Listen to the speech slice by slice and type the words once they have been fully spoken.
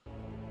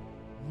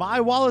my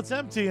wallet's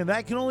empty, and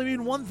that can only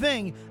mean one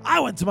thing.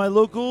 I went to my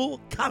local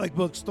comic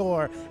book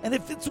store, and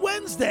if it's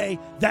Wednesday,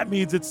 that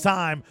means it's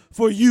time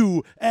for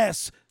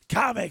US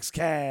Comics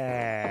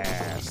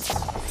Cast.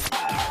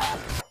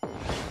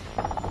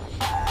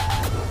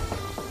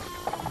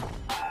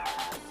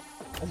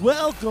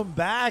 Welcome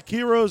back,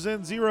 heroes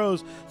and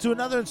zeros, to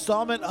another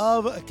installment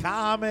of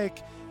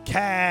Comic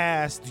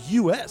Cast,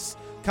 US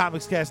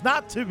Comics Cast,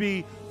 not to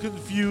be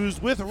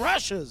confused with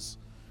Russia's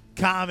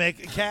Comic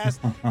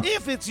Cast.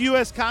 If it's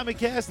US Comic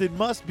Cast, it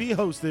must be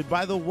hosted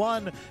by the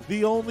one,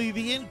 the only,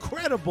 the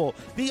incredible,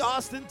 the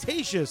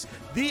ostentatious,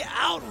 the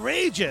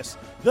outrageous,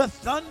 the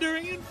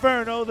thundering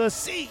inferno, the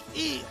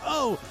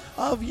CEO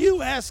of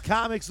US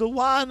Comics, the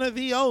one,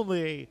 the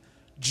only,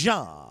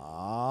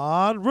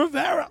 John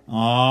Rivera.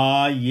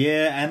 Aw,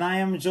 yeah, and I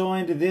am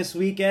joined this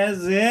week,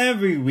 as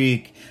every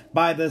week,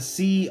 by the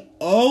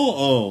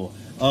COO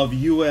of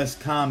US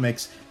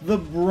Comics, the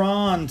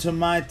Bronn to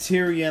my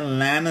Tyrion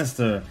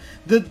Lannister,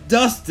 the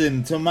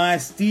Dustin to my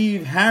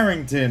Steve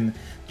Harrington,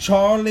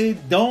 Charlie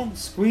Don't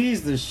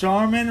Squeeze the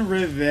Charmin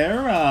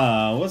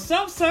Rivera. What's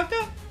up,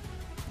 sucker?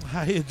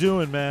 How you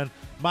doing, man?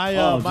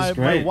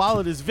 My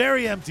wallet is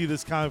very empty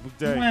this comic book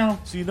day,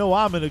 well, so you know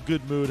I'm in a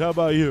good mood. How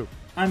about you?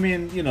 I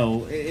mean, you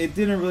know, it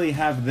didn't really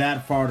have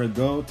that far to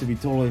go, to be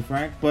totally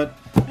frank, but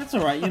that's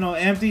all right. You know,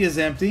 empty is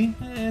empty.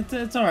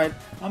 It's all right.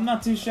 I'm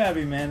not too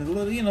shabby, man.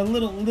 A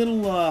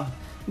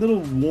little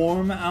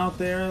warm out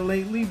there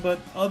lately, but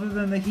other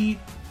than the heat,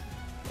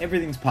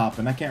 everything's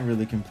popping. I can't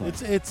really complain.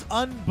 It's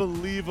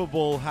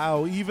unbelievable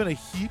how even a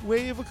heat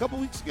wave a couple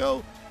weeks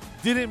ago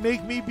didn't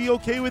make me be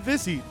okay with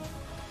this heat.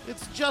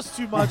 It's just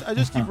too much. I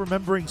just keep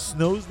remembering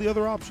snow's the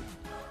other option,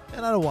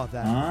 and I don't want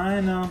that.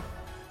 I know.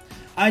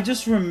 I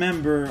just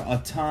remember a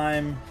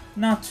time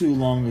not too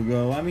long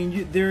ago. I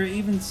mean, there's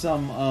even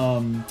some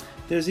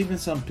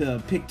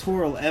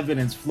pictorial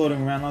evidence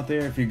floating around out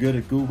there if you're good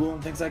at Google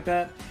and things like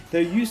that.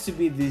 There used to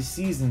be these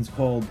seasons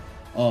called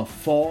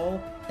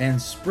fall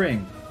and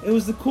spring. It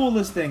was the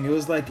coolest thing. It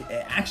was like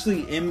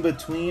actually in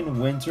between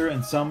winter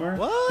and summer.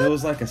 What? There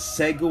was like a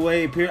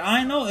segue period.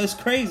 I know, it's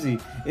crazy.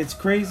 It's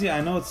crazy.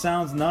 I know it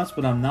sounds nuts,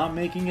 but I'm not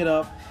making it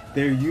up.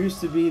 There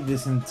used to be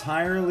this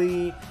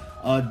entirely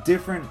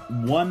different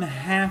one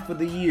half of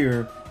the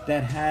year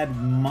that had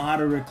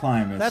moderate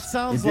climates. That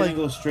sounds it didn't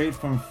go straight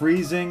from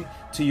freezing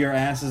to your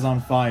ass is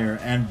on fire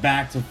and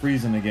back to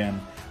freezing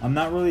again. I'm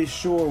not really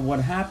sure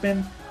what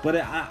happened, but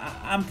I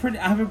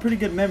have a pretty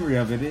good memory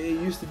of it. It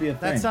used to be a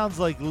thing. That sounds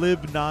like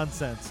lib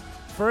nonsense.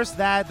 First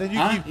that, then you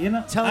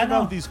keep telling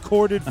about these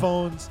corded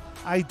phones.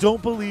 I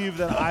don't believe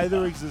that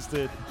either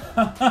existed.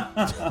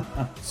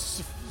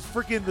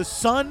 Freaking the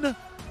sun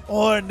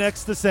or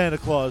next to Santa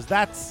Claus.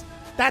 That's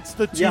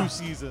the two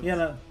seasons. Yeah,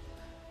 no,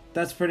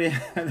 that's pretty.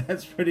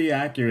 That's pretty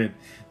accurate.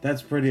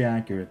 That's pretty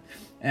accurate.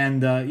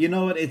 And you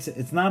know what?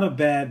 It's not a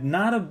bad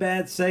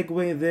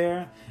segue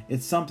there.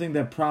 It's something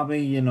that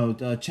probably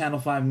Channel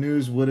 5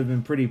 News would have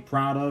been pretty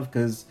proud of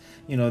because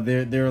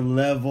their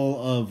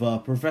level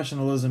of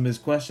professionalism is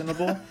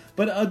questionable.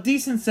 But a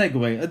decent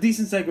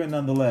segue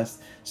nonetheless.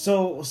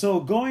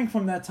 So going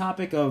from that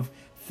topic of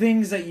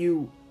things that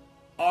you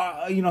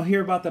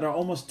hear about that are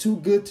almost too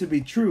good to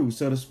be true,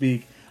 so to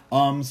speak.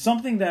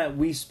 Something that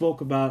we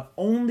spoke about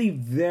only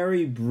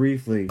very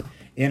briefly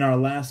in our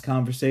last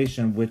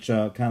conversation, which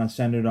kind of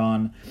centered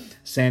on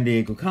San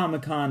Diego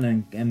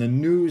Comic-Con and the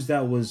news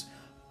that was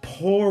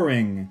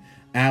pouring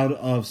out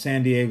of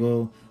San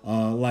Diego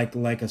like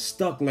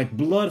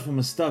blood from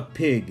a stuck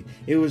pig.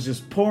 It was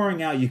just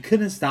pouring out. You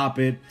couldn't stop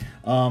it.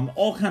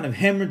 All kind of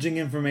hemorrhaging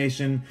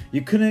information.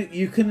 You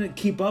couldn't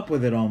keep up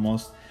with it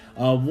almost.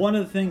 One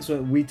of the things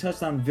that we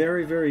touched on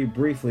very, very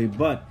briefly,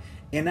 but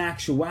in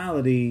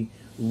actuality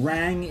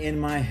rang in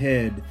my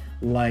head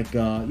like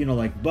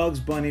Bugs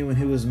Bunny when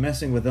he was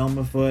messing with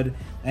Elmer Fudd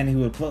and he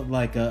would put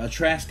like a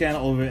trash can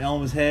over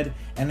Elmer's head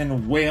and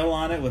then wail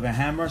on it with a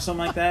hammer or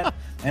something like that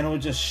and it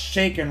would just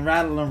shake and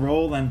rattle and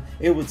roll and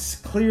it would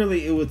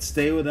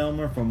stay with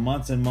Elmer for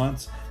months and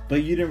months,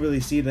 but you didn't really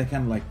see that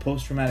kind of like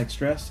post-traumatic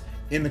stress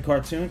in the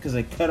cartoon because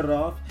they cut it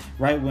off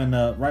right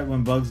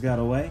when Bugs got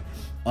away.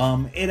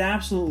 It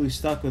absolutely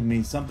stuck with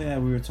me, something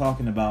that we were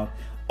talking about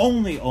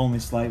only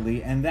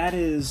slightly, and that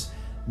is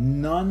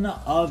none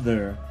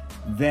other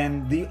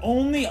than the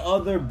only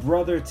other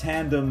brother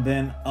tandem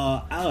than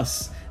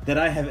us that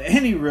I have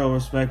any real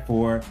respect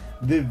for,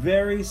 the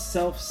very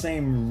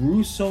self-same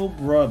Russo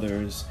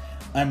brothers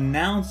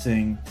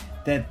announcing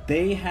that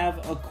they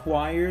have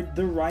acquired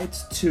the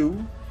rights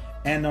to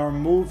and are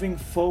moving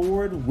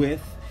forward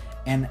with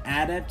an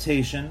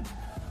adaptation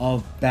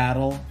of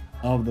Battle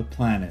of the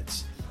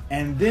Planets.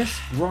 And this,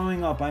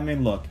 growing up, I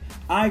mean, look,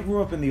 I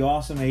grew up in the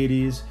awesome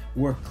 80s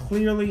where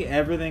clearly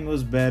everything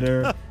was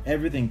better,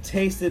 everything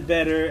tasted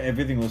better,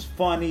 everything was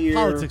funnier,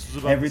 politics was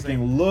about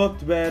everything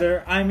looked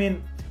better. I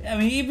mean,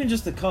 even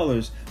just the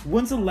colors.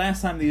 When's the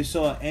last time that you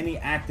saw any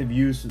active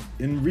use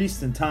in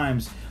recent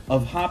times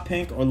of hot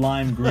pink or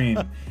lime green?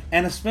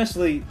 And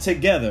especially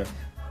together.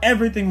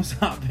 everything was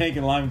hot pink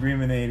and lime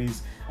green in the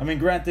 80s. I mean,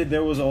 granted,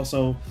 there was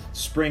also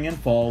spring and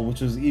fall,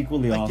 which was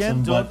equally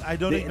awesome. But I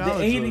don't acknowledge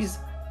the 80s,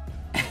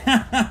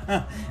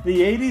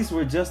 the 80s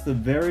were just the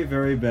very,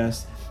 very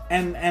best.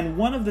 And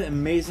one of the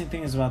amazing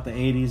things about the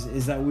 80s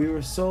is that we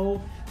were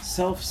so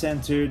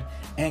self-centered,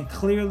 and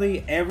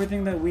clearly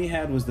everything that we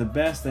had was the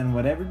best and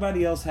what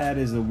everybody else had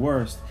is the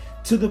worst.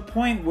 To the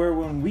point where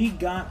when we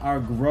got our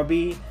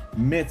grubby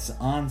mitts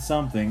on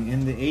something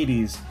in the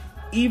 80s,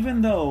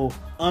 even though,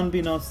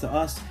 unbeknownst to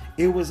us,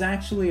 it was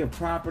actually a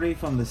property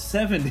from the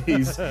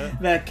 70s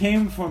that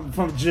came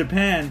from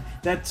Japan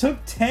that took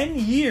 10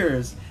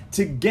 years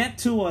to get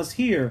to us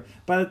here.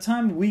 By the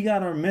time we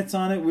got our mitts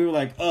on it, we were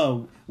like,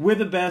 oh, we're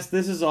the best.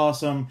 This is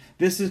awesome.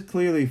 This is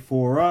clearly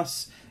for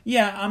us.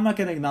 Yeah, I'm not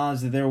going to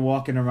acknowledge that they're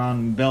walking around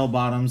in bell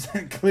bottoms.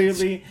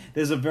 Clearly,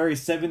 there's a very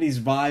 70s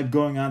vibe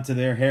going on to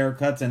their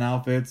haircuts and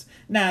outfits.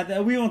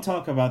 Nah, we won't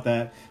talk about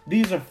that.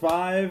 These are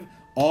 5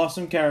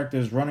 awesome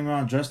characters running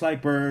around dressed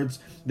like birds.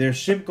 Their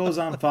ship goes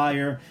on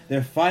fire.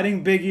 They're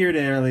fighting big-eared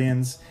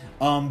aliens.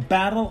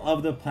 Battle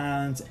of the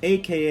Planets,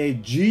 aka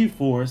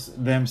G-Force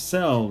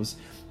themselves,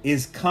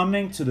 is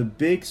coming to the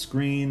big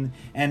screen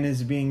and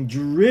is being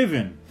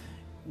driven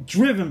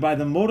by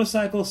the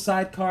motorcycle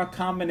sidecar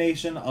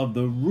combination of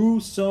the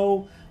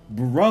Russo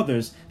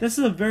brothers. This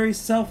is a very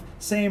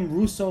same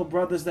Russo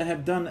brothers that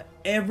have done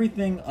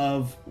everything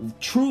of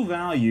true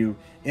value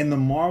in the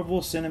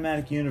Marvel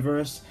Cinematic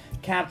Universe.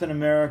 Captain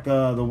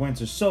America, the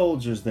Winter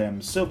Soldier is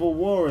them, Civil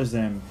War is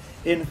them,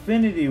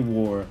 Infinity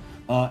War,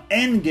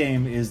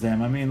 Endgame is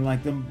them. I mean,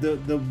 like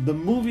the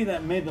movie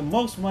that made the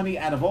most money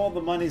out of all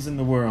the monies in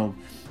the world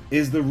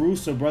is the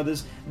Russo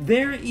brothers.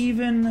 They're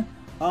even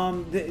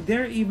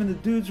the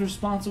dudes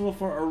responsible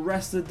for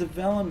Arrested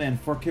Development,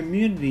 for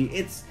Community.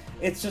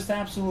 It's just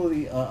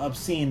absolutely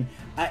obscene.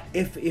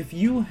 If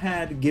you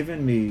had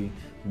given me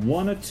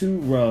 1 or 2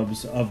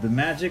 rubs of the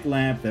magic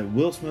lamp that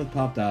Will Smith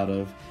popped out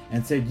of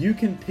and said you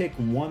can pick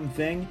one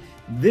thing,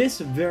 this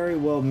very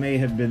well may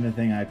have been the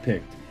thing I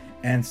picked.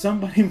 And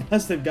somebody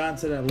must have gotten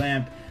to that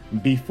lamp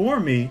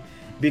before me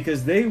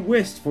because they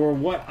wished for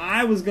what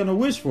I was going to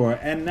wish for.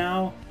 And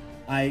now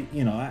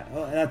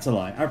that's a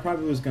lie. I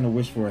probably was going to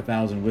wish for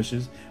 1,000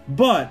 wishes.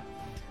 But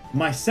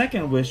my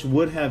second wish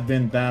would have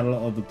been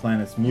Battle of the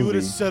Planets movie. You would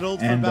have settled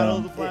for Battle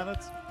of the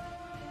Planets?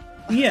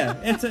 Yeah,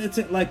 it's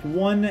like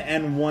 1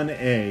 and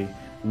 1A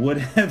would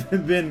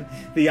have been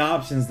the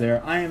options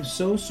there. I am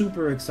so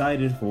super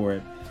excited for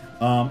it.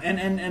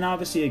 And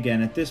obviously,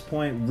 again, at this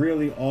point,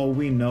 really all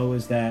we know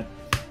is that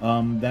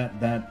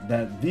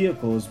that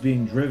vehicle is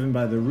being driven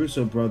by the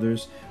Russo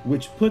brothers,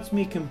 which puts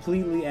me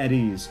completely at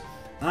ease.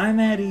 I'm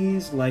at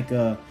ease like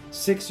a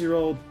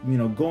 6-year-old,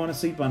 going to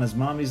sleep on his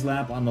mommy's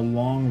lap on a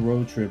long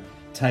road trip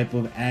type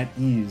of at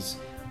ease.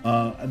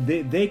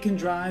 They can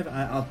drive.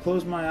 I'll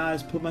close my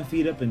eyes, put my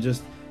feet up, and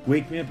just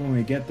wake me up when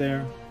we get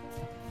there.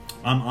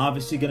 I'm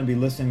obviously going to be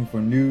listening for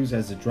news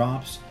as it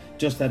drops,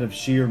 just out of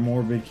sheer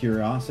morbid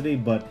curiosity,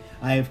 but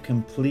I have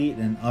complete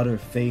and utter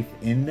faith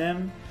in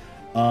them.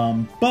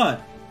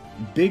 But,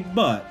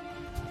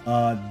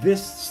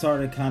 this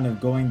started kind of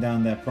going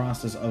down that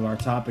process of our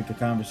topic of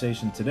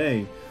conversation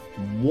today.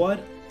 What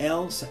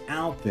else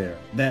out there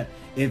that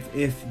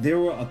if there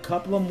were a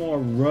couple of more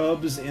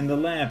rubs in the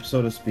lamp,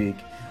 so to speak,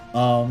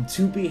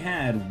 to be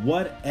had,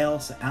 what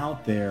else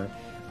out there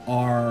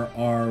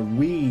are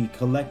we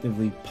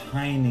collectively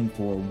pining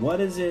for? What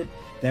is it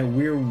that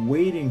we're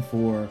waiting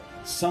for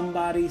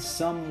somebody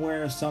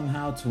somewhere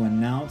somehow to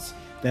announce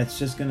that's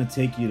just going to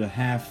take you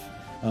to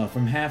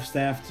from half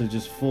staff to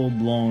just full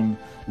blown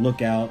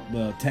lookout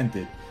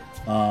tented?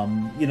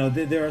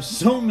 There are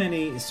so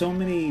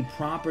many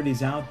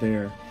properties out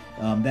there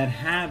that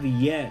have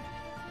yet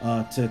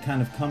to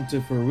kind of come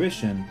to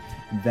fruition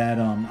that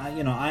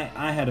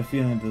I had a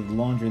feeling that the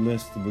laundry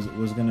list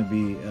was going to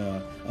be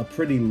a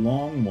pretty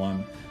long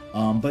one.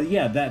 But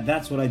yeah,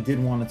 that's what I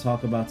did want to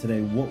talk about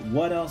today.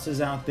 What else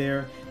is out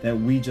there that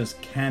we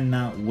just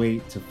cannot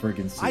wait to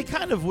friggin' see? I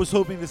kind of was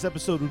hoping this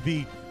episode would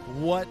be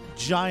what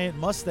giant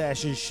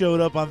mustaches showed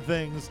up on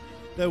things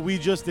that we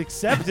just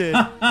accepted.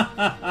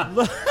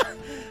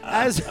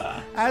 As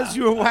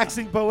you were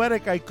waxing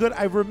poetic,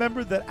 I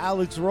remembered that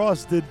Alex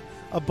Ross did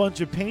a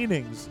bunch of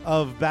paintings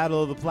of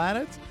Battle of the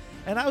Planets,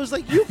 and I was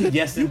like, you could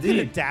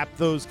adapt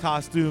those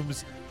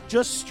costumes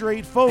just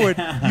straightforward.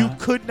 You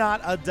could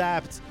not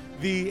adapt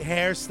the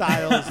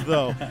hairstyles,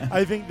 though.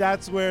 I think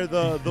that's where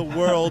the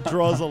world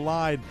draws a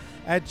line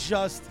at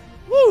just,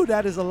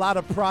 that is a lot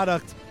of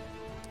product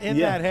in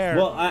that hair.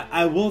 Well,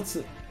 I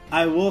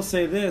will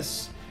say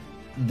this.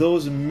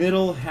 Those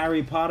middle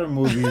Harry Potter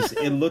movies,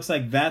 it looks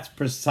like that's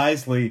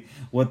precisely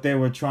what they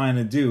were trying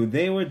to do.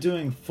 They were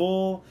doing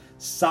full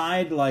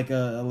side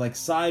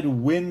side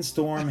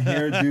windstorm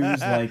hairdos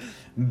like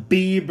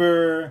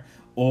Bieber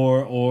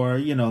or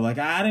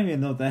I don't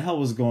even know what the hell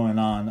was going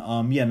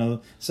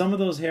on. Some of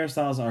those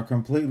hairstyles are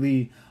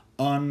completely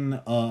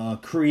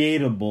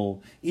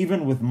uncreatable,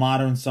 even with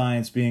modern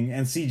science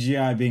and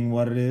CGI being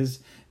what it is.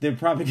 They're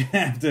probably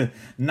gonna have to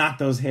knock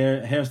those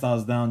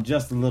hairstyles down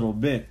just a little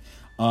bit.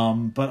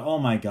 But oh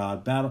my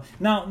God, battle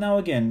now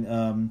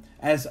again.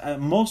 As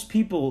most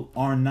people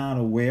are not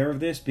aware of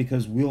this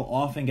because we'll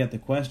often get the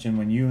question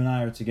when you and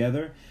I are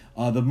together.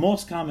 The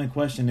most common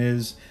question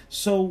is,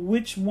 so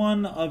which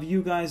one of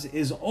you guys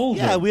is older?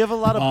 Yeah, we have a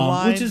lot of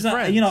blind which is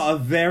friends. A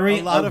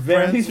very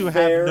friends who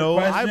have no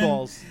question.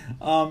 eyeballs.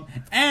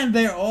 And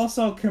they're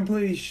also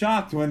completely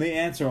shocked when the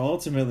answer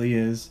ultimately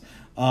is,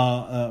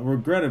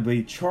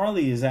 regrettably,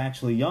 Charlie is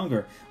actually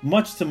younger.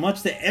 Much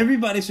to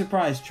everybody's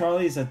surprise,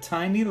 Charlie is a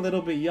tiny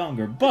little bit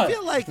younger. But I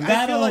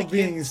feel like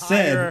being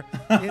said,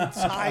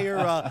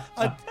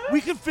 we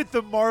could fit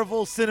the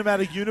Marvel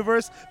Cinematic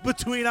Universe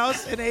between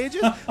us in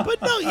ages. But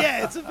no,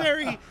 yeah, it's a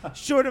very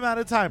short amount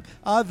of time.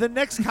 The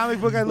next comic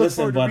book I look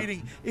forward to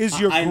reading is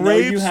your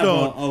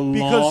Gravestone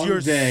because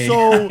you're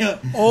so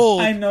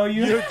old. I know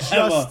you're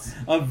have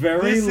a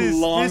very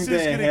long day ahead of you. This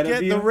is going to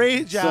get the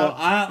rage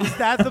out. Is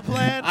that the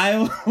plan? I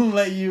will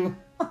let you.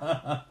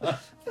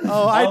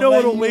 I know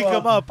it'll wake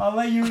him up. I'll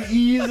let you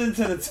ease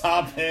into the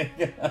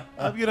topic.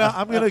 I'm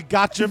gonna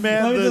gotcha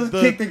man. Let me just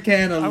kick the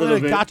can a little bit. I'm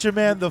gonna gotcha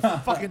man the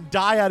fucking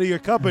dye out of your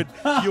cupboard.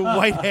 You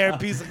white-haired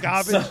piece of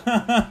garbage.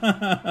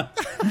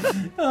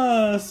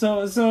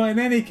 So in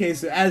any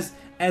case, as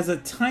a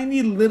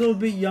tiny little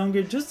bit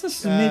younger, just a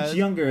smidge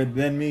younger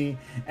than me,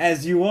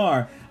 as you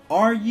are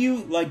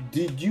you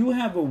did you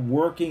have a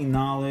working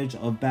knowledge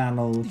of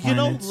Battle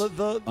Planets?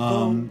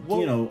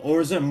 Or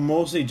is it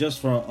mostly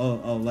just for a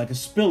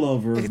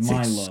spillover of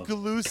my love,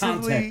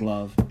 contact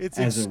love? It's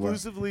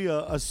exclusively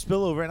a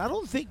spillover, and I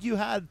don't think you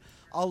had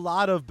a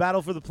lot of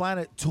Battle for the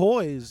Planet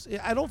toys.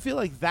 I don't feel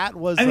like that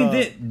was. I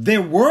mean,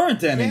 there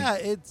weren't any. Yeah,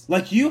 it's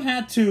like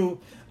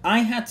I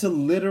had to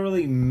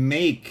literally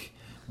make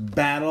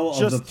Battle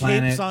of the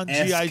Planet capes on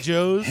G.I.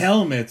 Joes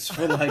helmets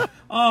for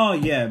oh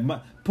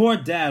yeah. Poor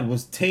Dad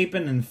was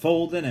taping and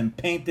folding and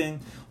painting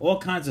all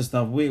kinds of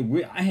stuff.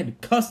 I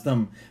had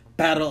custom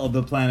Battle of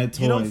the Planet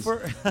toys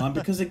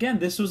because again,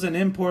 this was an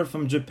import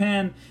from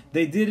Japan.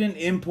 They didn't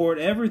import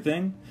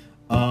everything,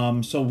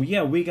 so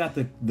yeah, we got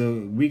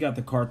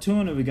the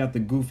cartoon and we got the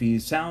goofy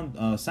sound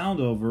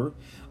over,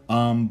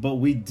 but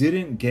we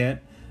didn't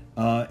get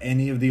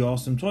any of the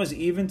awesome toys.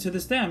 Even to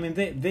this day, I mean,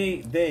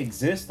 they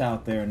exist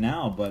out there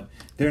now, but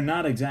they're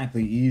not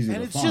exactly easy to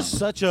find. And it's just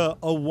such a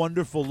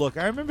wonderful look.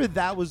 I remember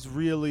that was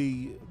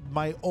really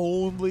my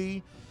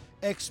only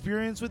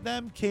experience with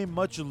them. Came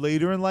much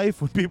later in life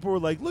when people were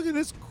like, look at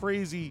this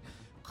crazy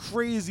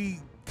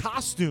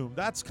costume.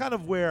 That's kind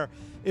of where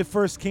it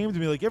first came to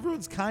me. Like,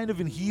 everyone's kind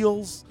of in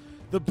heels.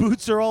 The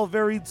boots are all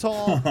very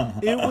tall.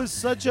 It was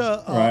such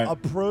a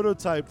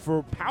prototype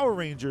for Power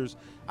Rangers.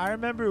 I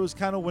remember it was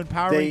kind of when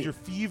Power Ranger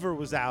Fever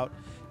was out,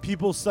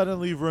 people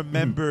suddenly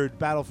remembered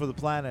Battle for the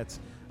Planets,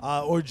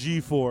 or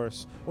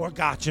G-Force, or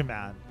Gotcha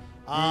Man.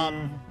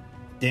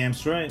 Damn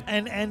straight.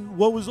 And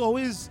what was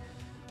always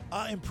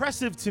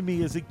impressive to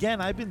me is,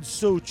 again, I've been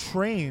so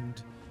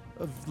trained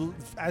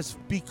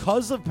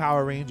because of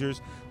Power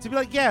Rangers to be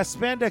like, yeah,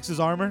 spandex is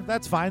armor.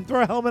 That's fine.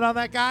 Throw a helmet on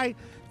that guy.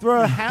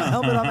 Throw a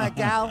helmet on that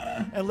gal,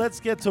 and let's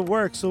get to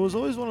work. So it was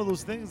always one of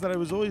those things that I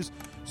was always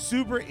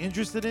super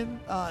interested in.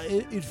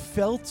 It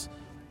felt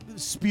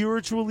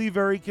spiritually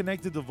very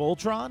connected to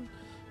Voltron,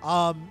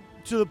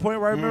 to the point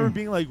where I remember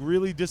being like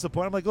really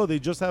disappointed. I'm like, oh, they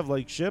just have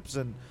like ships,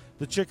 and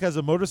the chick has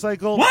a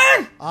motorcycle.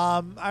 What?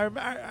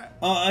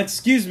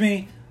 Excuse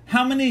me.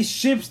 How many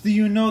ships do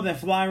you know that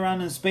fly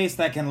around in space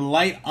that can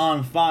light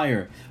on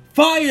fire?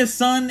 Fire,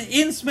 son,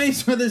 in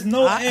space where there's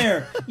no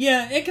air.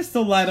 Yeah, it can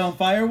still light on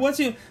fire.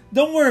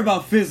 Don't worry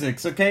about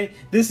physics, okay?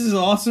 This is an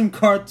awesome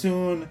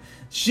cartoon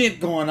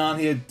shit going on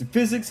here.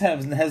 Physics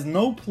has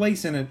no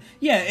place in it.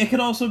 Yeah, it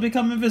could also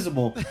become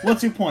invisible.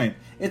 What's your point?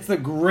 It's the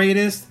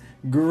greatest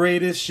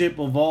ship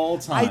of all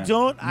time.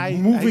 I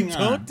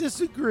don't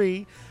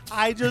disagree.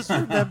 I just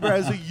remember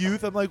as a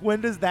youth, I'm like,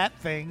 when does that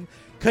thing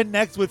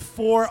connect with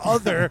 4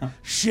 other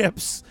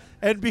ships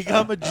and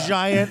become a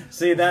giant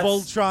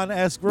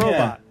Voltron-esque robot?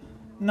 Yeah.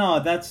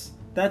 No, that's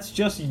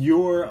just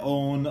your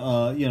own.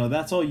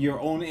 That's all your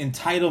own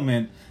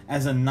entitlement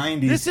as a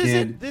 '90s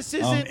kid. This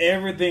isn't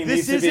everything.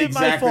 This needs to be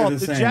exactly my fault. The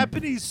same. The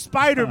Japanese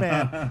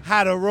Spider-Man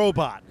had a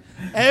robot.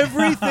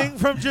 Everything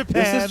from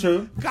Japan. This is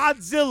true.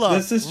 Godzilla.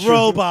 This is true.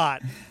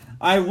 Robot.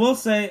 I will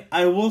say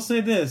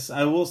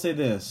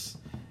this.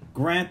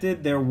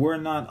 Granted, there were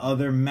not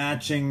other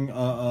matching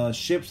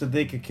ships that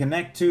they could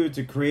connect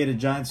to create a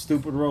giant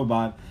stupid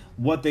robot.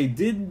 What they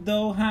did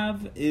though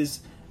have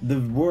is the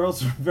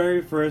world's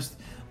very first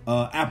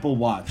Apple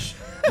Watch.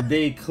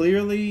 They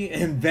clearly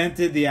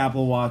invented the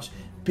Apple Watch.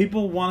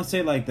 People want to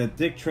say like that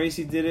Dick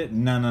Tracy did it.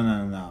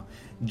 No.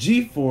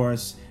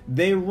 G-Force,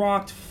 they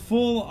rocked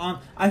full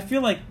on. I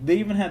feel like they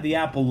even had the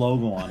Apple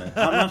logo on it.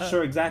 I'm not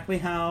sure exactly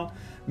how.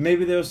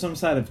 Maybe there was some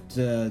sort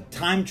of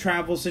time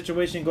travel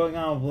situation going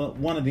on with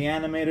one of the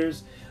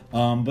animators.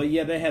 But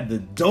yeah, they had the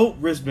dope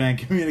wristband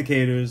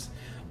communicators.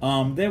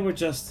 They were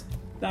just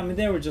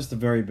the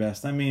very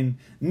best. I mean,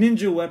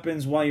 ninja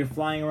weapons while you're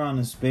flying around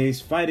in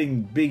space,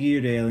 fighting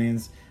big-eared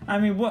aliens. I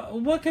mean,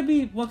 what could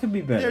be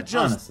better? They're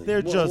just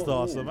honestly.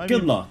 awesome.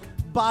 Good luck.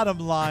 bottom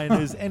line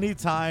is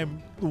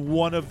anytime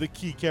one of the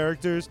key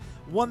characters,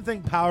 one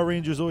thing Power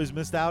Rangers always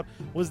missed out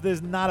was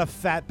there's not a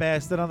fat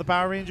bastard on the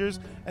Power Rangers,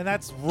 and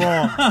that's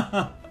wrong.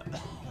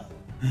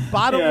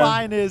 Bottom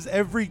line is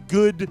every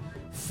good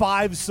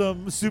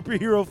five-some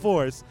superhero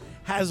force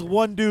has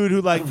one dude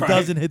who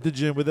doesn't hit the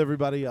gym with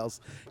everybody else.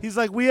 He's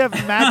like, we have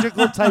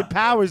magical type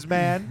powers,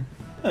 man.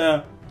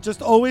 Yeah.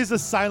 Just always a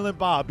silent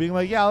Bob, being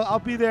like, yeah, I'll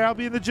be there. I'll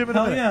be in the gym in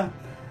a minute. Yeah.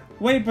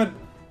 Wait,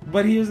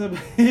 but here's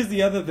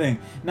the other thing.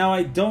 Now,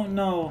 I don't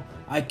know.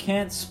 I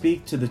can't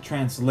speak to the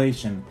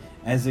translation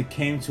as it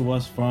came to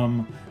us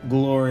from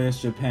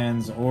Glorious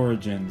Japan's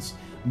origins,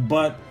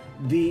 but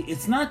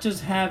it's not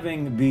just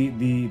having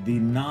the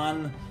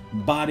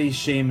non-body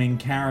shaming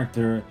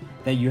character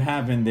that you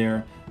have in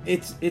there.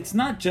 It's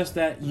not just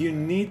that. You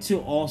need to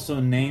also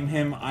name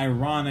him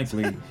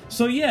ironically.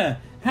 So yeah,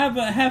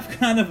 have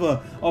kind of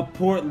a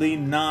portly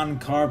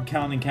non-carb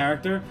counting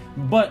character,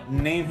 but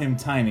name him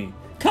Tiny.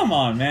 Come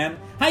on, man.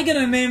 How you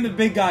gonna name the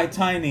big guy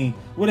Tiny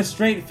with a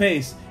straight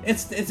face?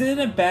 Isn't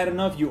it bad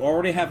enough you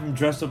already have him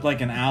dressed up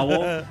like an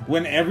owl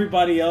when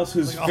everybody else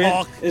who's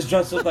fit is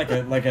dressed up like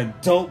a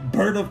dope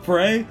bird of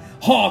prey?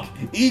 Hawk,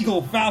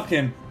 eagle,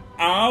 falcon,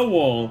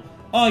 owl.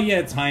 Oh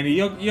yeah, Tiny,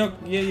 you're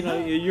cool. You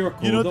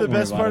know what the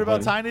best part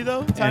about Tiny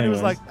though? Tiny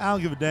was like, I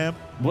don't give a damn.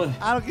 What?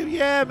 I don't give.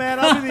 Yeah, man,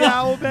 I'll be the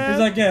owl, man. He's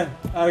like, yeah,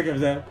 I don't give a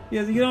damn. He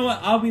goes, you know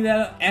what? I'll be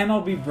that, and I'll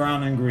be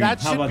brown and green.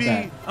 How about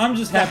that? I'm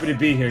just happy to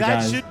be here,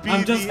 guys. That should be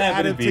I'm just the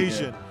happy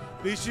adaptation. To be here.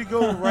 They should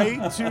go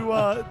right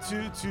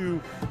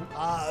to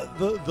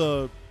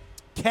the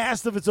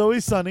cast of It's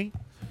Always Sunny.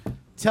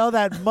 Tell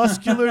that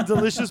muscular,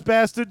 delicious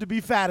bastard to be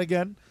fat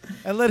again,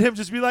 and let him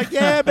just be like,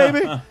 yeah,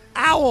 baby,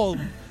 owl.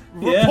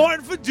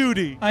 Reporting for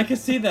duty. I can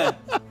see that.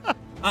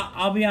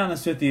 I'll be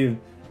honest with you,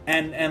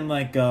 and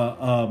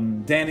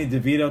Danny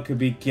DeVito could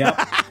be Kyep,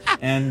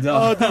 and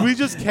did we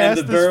just cast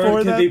and the this bird for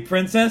could them? be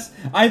Princess.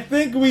 I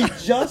think we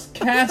just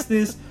cast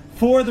this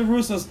for the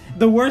Russos.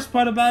 The worst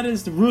part about it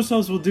is the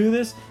Russos will do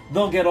this.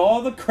 They'll get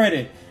all the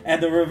credit,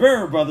 and the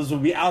Rivera brothers will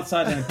be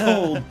outside in the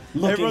cold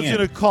looking Everyone's in.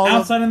 gonna call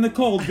outside in the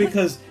cold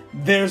because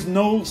there's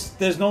no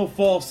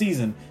fall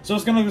season, so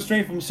it's gonna go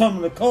straight from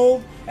summer to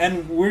cold,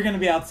 and we're gonna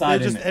be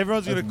outside.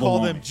 Everyone's gonna call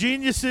them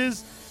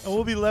geniuses, and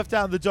we'll be left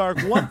out in the dark.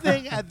 One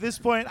thing at this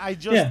point, I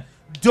just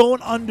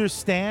don't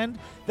understand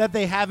that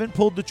they haven't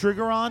pulled the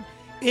trigger on.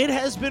 It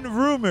has been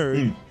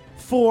rumored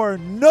for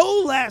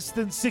no less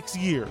than 6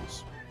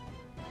 years.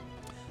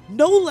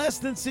 No less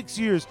than 6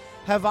 years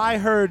have I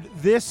heard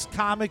this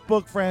comic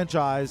book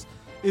franchise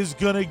is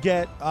gonna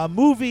get a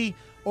movie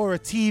or a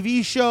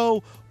TV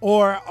show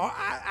or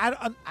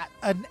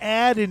an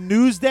ad in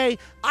Newsday.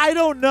 I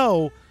don't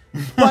know.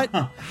 But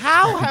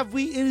how have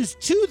we? It is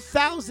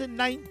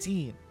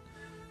 2019,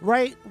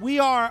 right? We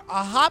are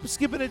a hop,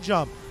 skip, and a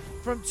jump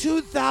from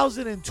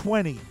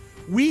 2020.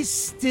 We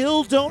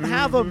still don't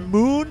have a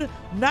Moon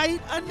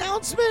Knight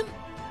announcement?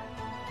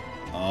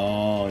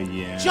 Oh,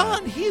 yeah.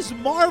 John, he's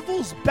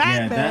Marvel's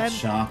Batman. Yeah, that's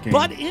shocking.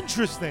 But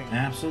interesting.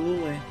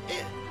 Absolutely.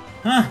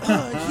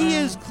 He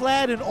is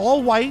clad in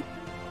all white.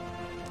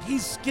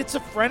 He's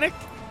schizophrenic.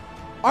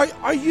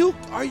 Are you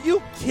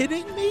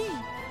kidding me?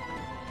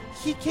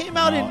 He came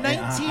out in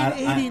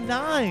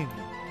 1989.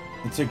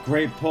 It's a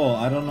great pull.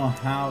 I don't know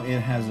how it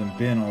hasn't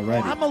been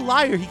already. I'm a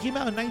liar. He came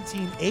out in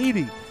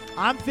 1980.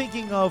 I'm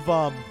thinking of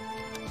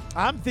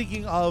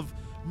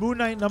Moon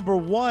Knight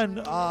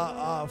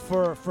 #1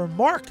 for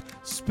Mark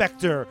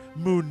Spector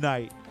Moon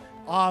Knight.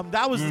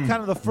 That was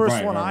kind of the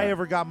first one I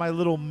ever got my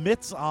little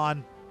mitts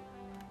on.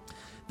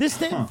 This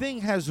damn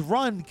thing has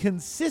run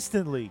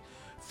consistently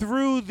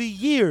through the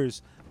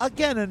years.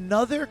 Again,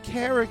 another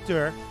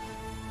character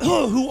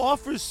who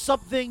offers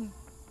something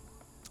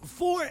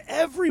for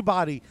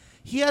everybody.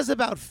 He has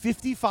about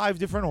 55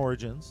 different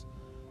origins,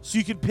 so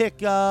you can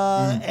pick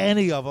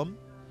any of them.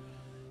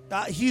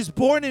 He's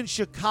born in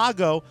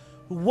Chicago.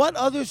 What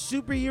other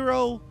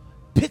superhero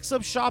picks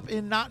up shop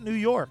in not New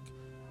York?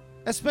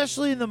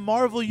 Especially in the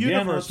Marvel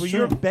universe, where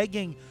you're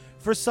begging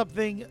for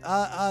something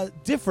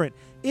different.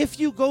 If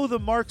you go the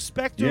Mark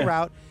Spector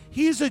route,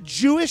 he's a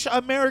Jewish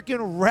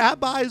American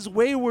rabbi's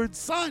wayward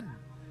son.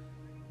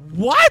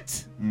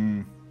 What?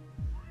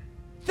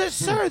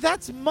 Sir,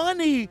 that's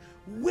money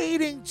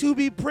waiting to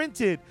be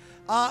printed.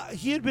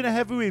 He had been a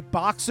heavyweight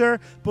boxer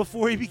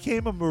before he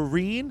became a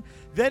Marine.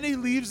 Then he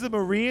leaves the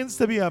Marines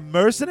to be a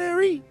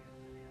mercenary.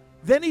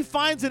 Then he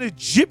finds an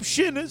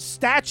Egyptian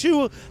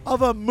statue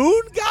of a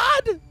moon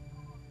god?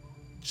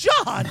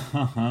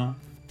 John,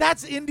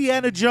 that's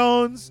Indiana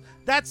Jones.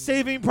 That's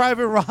Saving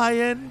Private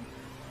Ryan.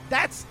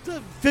 That's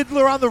the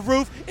Fiddler on the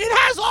Roof. It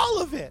has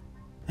all of it.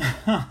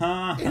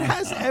 It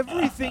has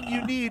everything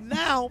you need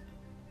now.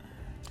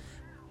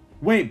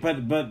 Wait,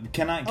 but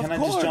can I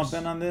just jump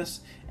in on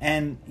this?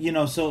 And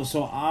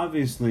so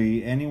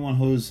obviously anyone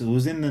who's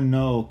in the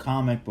know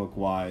comic book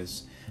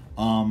wise,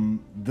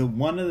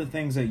 one of the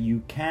things that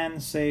you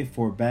can say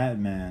for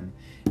Batman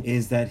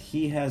is that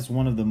he has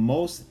one of the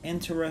most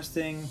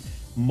interesting,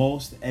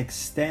 most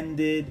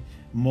extended,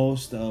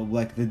 most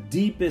the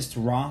deepest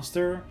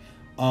roster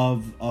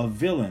of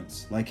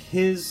villains. Like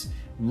his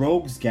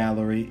rogues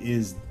gallery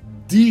is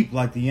deep,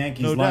 like the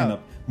Yankees No lineup.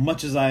 doubt.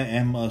 Much as I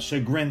am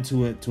chagrined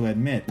to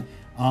admit,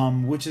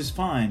 which is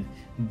fine.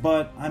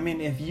 But I mean,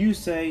 if you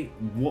say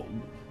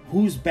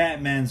who's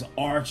Batman's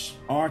arch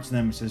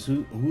nemesis,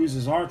 who's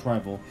his arch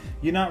rival,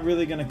 you're not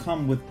really gonna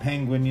come with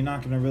Penguin. You're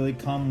not gonna really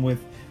come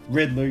with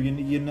Riddler.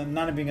 You're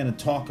not even gonna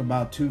talk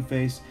about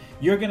Two-Face.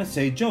 You're gonna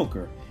say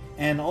Joker.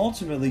 And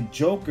ultimately,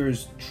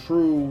 Joker's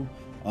true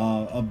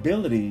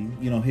ability,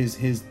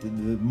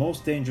 the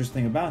most dangerous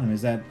thing about him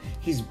is that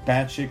he's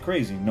batshit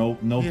crazy. No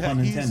pun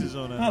intended.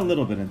 Not a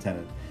little bit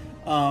intended.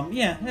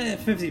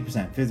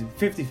 50%,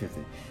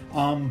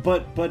 50-50.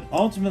 But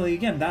ultimately,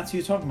 again, that's who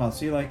you're talking about.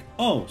 So you're like,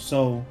 oh,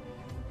 so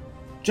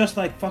just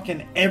like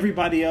fucking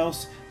everybody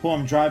else who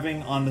I'm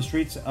driving on the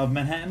streets of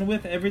Manhattan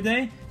with every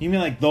day, you mean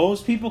like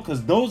those people?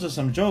 Because those are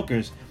some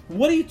jokers.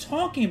 What are you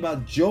talking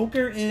about?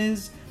 Joker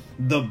is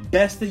the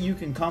best that you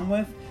can come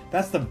with.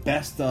 That's the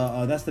best.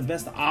 That's the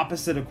best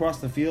opposite across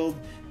the field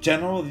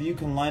general that you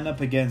can line up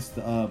against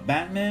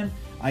Batman.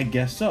 I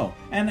guess so.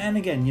 And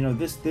again,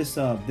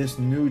 this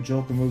new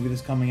Joker movie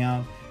that's coming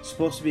out is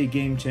supposed to be a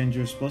game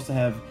changer. Supposed to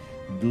have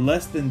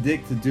less than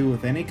dick to do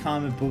with any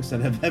comic books that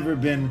have ever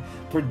been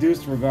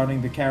produced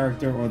regarding the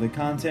character or the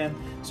content.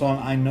 So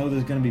I know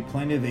there's going to be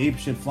plenty of ape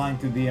shit flying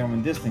through the air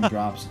when this thing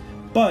drops.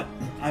 But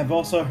I've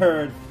also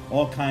heard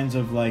all kinds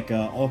of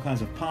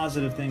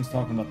positive things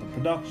talking about the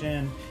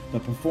production, the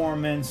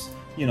performance.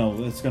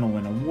 It's gonna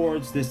win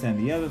awards, this and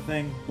the other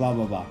thing, blah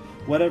blah blah.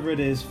 Whatever it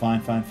is,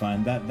 fine.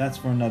 That's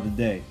for another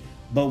day.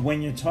 But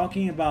when you're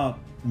talking about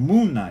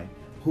Moon Knight,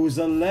 who's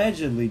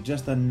allegedly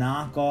just a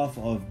knockoff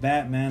of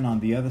Batman on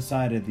the other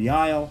side of the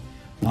aisle,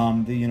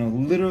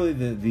 literally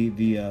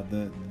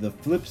the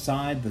flip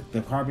side,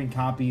 the carbon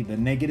copy, the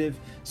negative,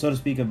 so to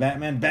speak, of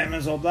Batman.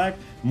 Batman's all black,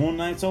 Moon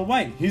Knight's all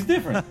white. He's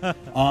different.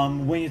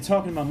 When you're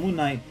talking about Moon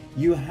Knight,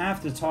 you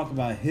have to talk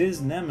about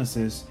his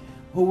nemesis,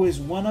 who is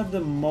one of the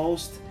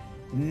most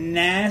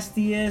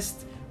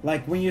nastiest.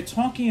 Like when you're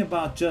talking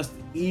about just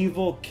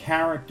evil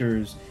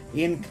characters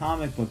in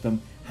comic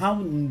bookdom,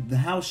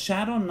 how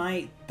Shadow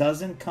Knight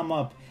doesn't come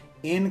up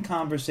in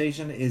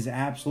conversation is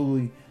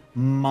absolutely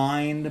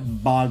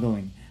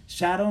mind-boggling.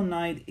 Shadow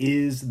Knight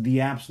is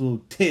the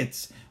absolute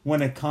tits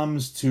when it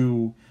comes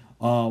to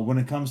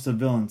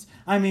villains.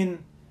 I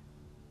mean,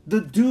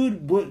 the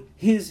dude,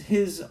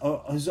 his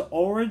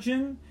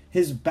origin,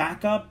 his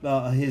backup,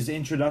 his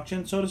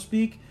introduction, so to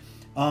speak,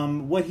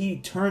 what he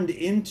turned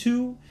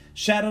into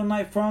Shadow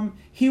Knight from,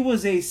 he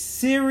was a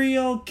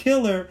serial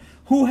killer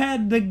who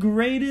had the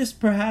greatest,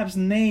 perhaps,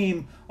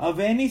 name of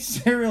any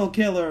serial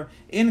killer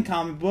in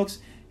comic books.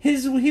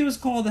 He was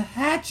called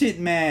Hatchet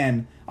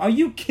Man. Are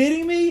you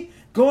kidding me?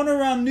 Going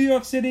around New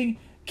York City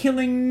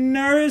killing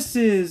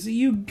nurses.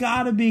 You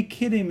gotta be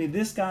kidding me.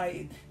 This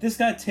guy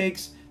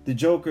takes the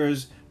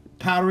Joker's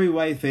powdery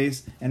white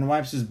face and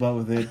wipes his butt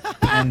with it.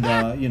 And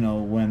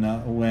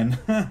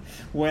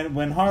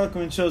when Harley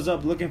Quinn shows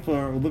up looking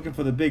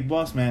for the big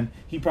boss man,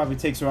 he probably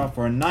takes her out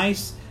for a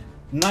nice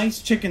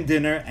chicken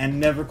dinner and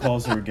never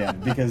calls her again,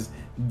 because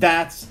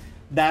that's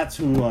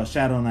who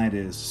Shadow Knight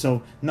is.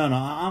 So no,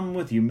 I'm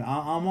with you.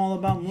 I'm all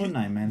about Moon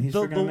Knight, man. He's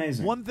freaking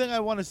amazing. One thing I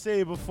want to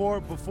say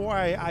before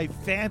I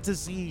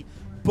fantasy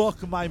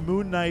book my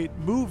Moon Knight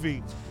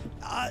movie,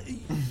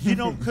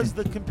 because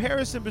the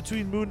comparison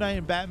between Moon Knight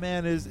and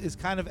Batman is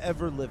kind of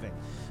ever living.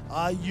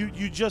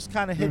 You just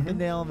kind of hit the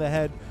nail on the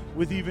head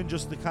with even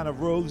just the kind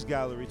of rogues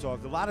gallery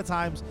talk. A lot of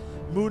times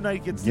Moon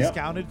Knight gets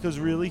discounted because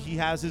really he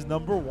has his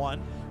number one,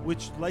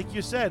 which, like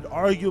you said,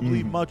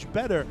 arguably much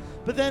better.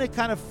 But then it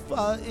kind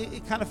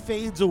of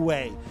fades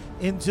away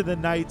into the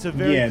night to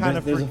very kind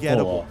of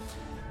forgettable.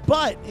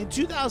 But in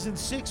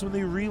 2006, when they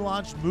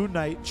relaunched Moon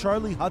Knight,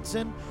 Charlie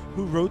Hudson,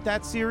 who wrote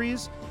that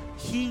series,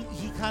 he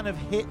kind of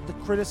hit the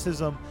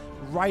criticism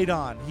right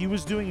on. He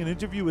was doing an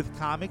interview with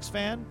Comics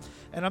Fan,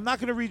 and I'm not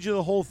going to read you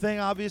the whole thing,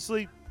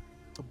 obviously,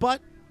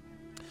 but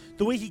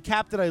the way he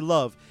capped it, I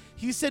love.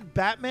 He said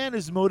Batman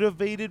is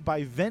motivated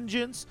by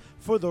vengeance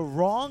for the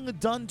wrong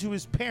done to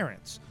his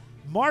parents.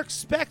 Mark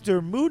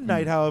Spector, Moon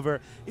Knight, however,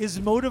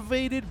 is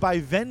motivated by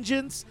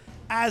vengeance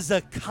as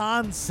a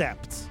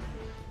concept.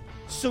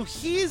 So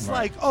he's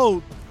like,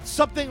 oh,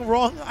 something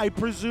wrong, I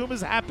presume,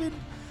 has happened.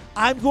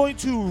 I'm going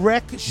to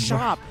wreck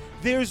shop.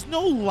 There's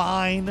no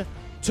line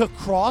to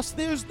cross.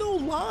 There's no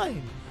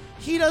line.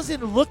 He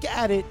doesn't look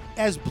at it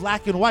as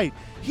black and white.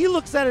 He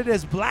looks at it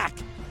as black.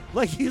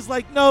 Like, he's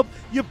like, nope,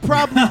 you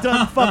probably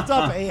done fucked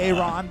up,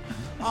 Aaron.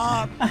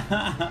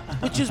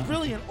 Which is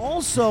brilliant.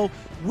 Also,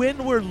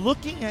 when we're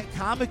looking at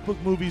comic book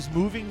movies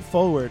moving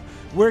forward,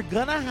 we're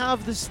going to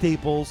have the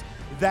staples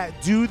that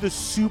do the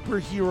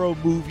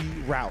superhero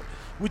movie route.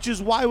 Which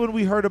is why when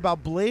we heard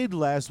about Blade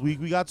last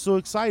week, we got so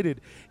excited.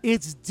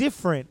 It's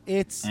different.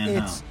 It's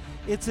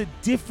a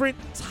different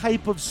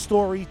type of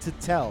story to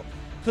tell.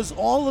 Because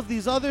all of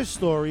these other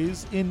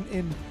stories,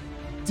 in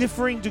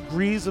differing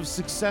degrees of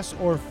success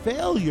or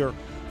failure,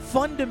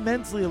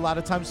 fundamentally a lot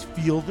of times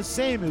feel the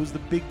same. It was the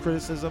big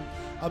criticism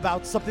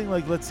about something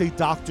like, let's say,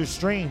 Doctor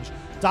Strange.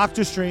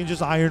 Doctor Strange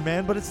is Iron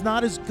Man, but it's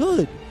not as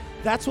good.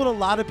 That's what a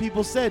lot of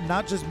people said,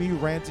 not just me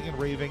ranting and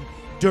raving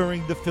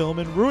during the film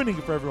and ruining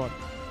it for everyone.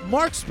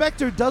 Mark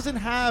Spector doesn't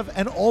have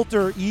an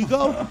alter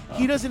ego.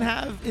 He doesn't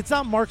have, it's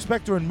not Mark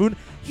Spector and Moon.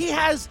 He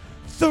has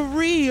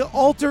 3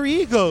 alter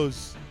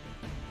egos.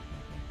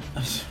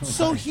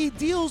 So he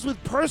deals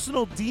with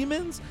personal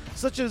demons,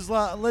 such as,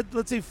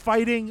 let's say,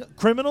 fighting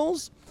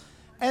criminals.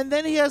 And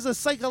then he has a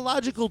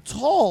psychological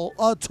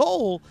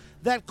toll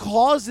that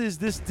causes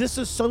this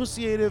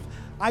dissociative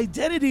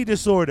identity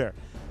disorder.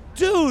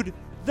 Dude,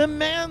 the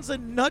man's a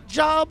nut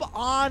job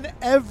on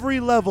every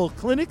level,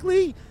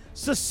 clinically,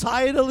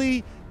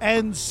 societally,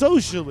 and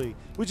socially,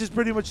 which is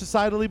pretty much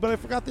societally, but I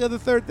forgot the other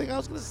third thing I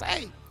was going to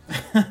say.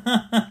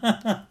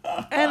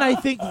 And I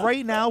think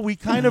right now we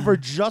kind of are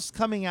just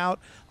coming out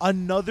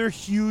another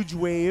huge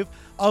wave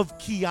of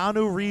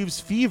Keanu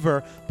Reeves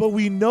fever, but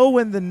we know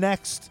when the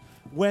next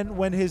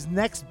when his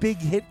next big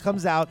hit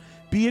comes out,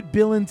 be it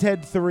Bill and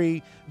Ted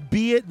 3,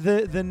 be it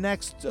the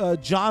next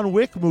John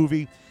Wick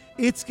movie,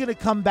 it's going to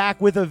come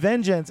back with a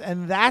vengeance.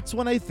 And that's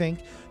when I think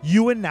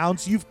you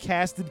announce you've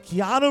casted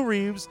Keanu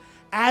Reeves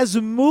as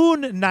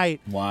Moon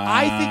Knight. Wow.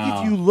 I think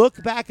if you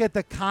look back at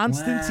the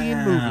Constantine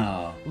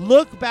movie,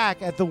 look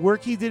back at the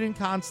work he did in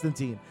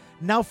Constantine.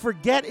 Now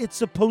forget it's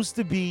supposed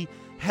to be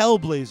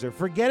Hellblazer.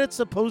 Forget it's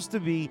supposed to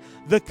be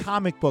the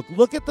comic book.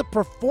 Look at the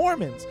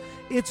performance.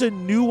 It's a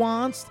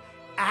nuanced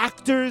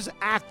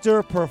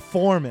actor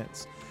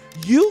performance.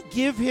 You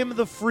give him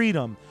the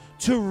freedom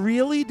to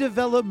really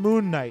develop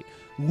Moon Knight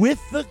with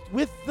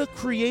the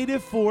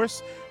creative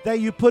force that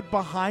you put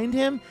behind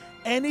him.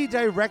 Any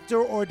director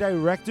or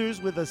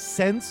directors with a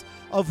sense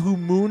of who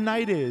Moon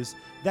Knight is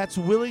that's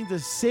willing to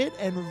sit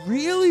and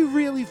really,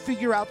 really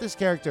figure out this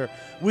character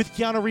with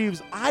Keanu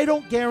Reeves, I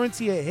don't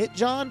guarantee a hit,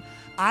 John.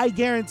 I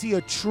guarantee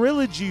a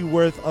trilogy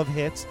worth of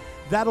hits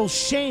that'll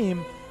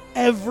shame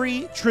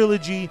every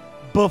trilogy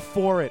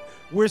before it.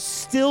 We're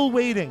still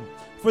waiting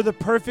for the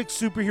perfect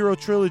superhero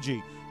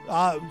trilogy.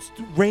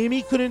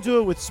 Raimi couldn't do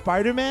it with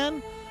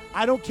Spider-Man.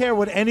 I don't care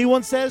what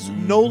anyone says.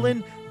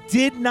 Nolan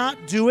did not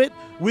do it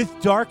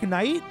with Dark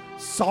Knight.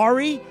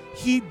 Sorry,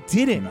 he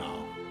didn't.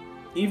 No.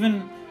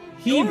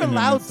 You're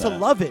allowed to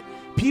love it.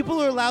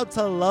 People are allowed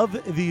to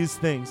love these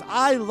things.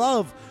 I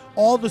love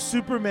all the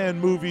Superman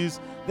movies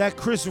that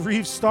Chris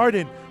Reeves starred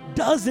in.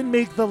 Doesn't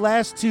make the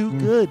last 2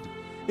 good.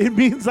 It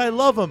means I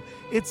love them.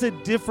 It's a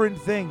different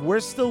thing. We're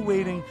still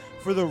waiting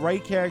for the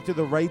right character,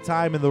 the right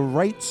time, and the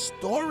right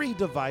story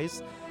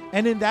device.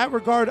 And in that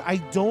regard, I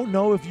don't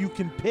know if you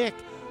can pick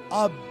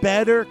a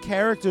better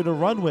character to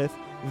run with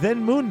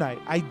than Moon Knight.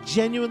 I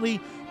genuinely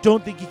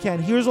don't think you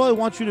can. Here's what I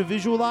want you to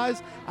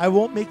visualize. I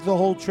won't make the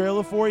whole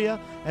trailer for you,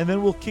 and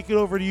then we'll kick it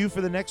over to you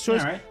for the next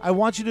choice. Right. I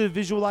want you to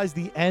visualize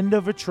the end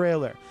of a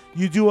trailer.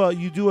 You do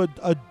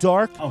a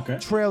dark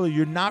trailer.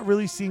 You're not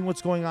really seeing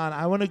what's going on.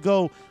 I want to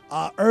go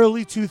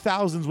early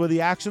 2000s where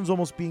the action's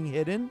almost being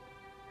hidden.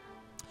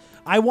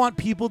 I want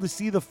people to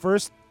see the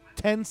first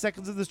 10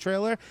 seconds of this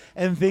trailer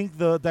and think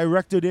the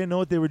director didn't know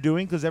what they were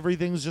doing because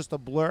everything's just a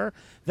blur.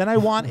 Then I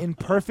want in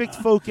perfect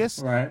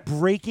focus,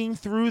 breaking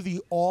through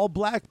the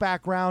all-black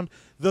background,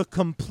 the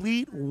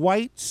complete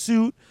white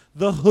suit,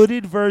 the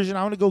hooded version.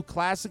 I want to go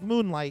classic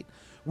Moonlight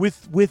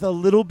with a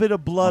little bit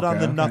of blood on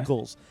the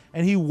knuckles.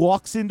 And he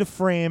walks into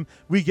frame.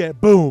 We get,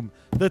 boom,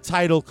 the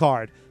title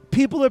card.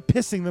 People are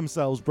pissing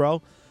themselves,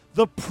 bro.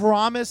 The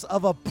promise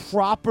of a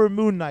proper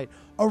Moon Knight.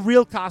 A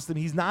real costume.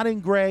 He's not in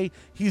gray.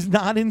 He's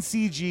not in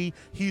CG.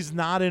 He's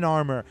not in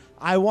armor.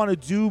 I want to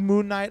do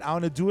Moon Knight. I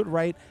want to do it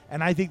right.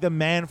 And I think the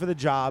man for the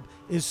job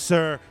is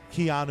Sir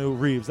Keanu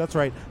Reeves. That's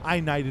right. I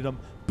knighted him.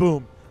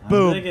 Boom.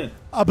 Boom.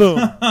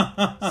 Boom.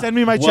 Send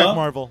me my check,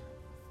 Marvel.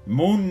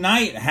 Moon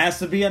Knight has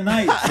to be a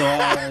knight,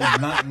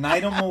 so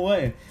knight him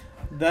away.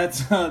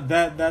 That's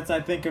I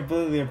think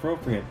completely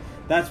appropriate.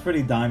 That's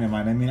pretty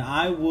dynamite. I mean,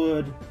 I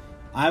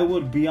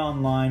would be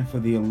online for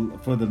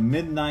the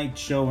midnight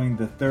showing,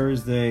 the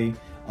Thursday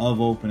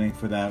of opening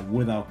for that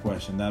without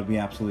question. That would be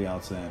absolutely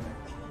outstanding.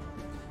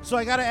 So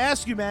I got to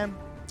ask you, man.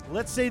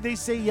 Let's say they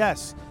say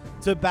yes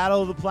to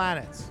Battle of the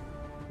Planets.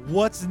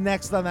 What's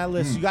next on that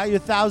list? You got your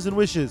 1,000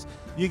 wishes.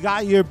 You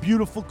got your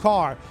beautiful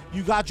car.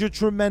 You got your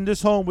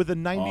tremendous home with a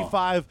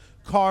 95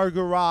 car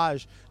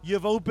garage.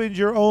 You've opened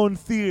your own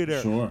theater.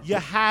 Sure. You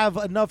have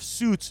enough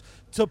suits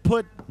to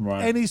put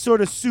any sort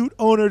of suit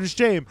owner to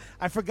shame.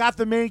 I forgot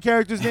the main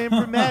character's name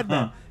from Mad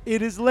Men.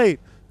 It is late.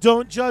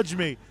 Don't judge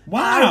me.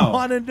 Wow. I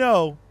want to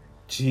know.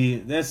 Gee,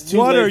 that's too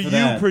what late are for you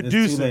that.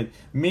 producing?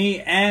 Me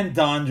and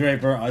Don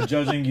Draper are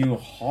judging you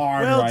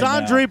hard. Well, right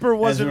Don now Draper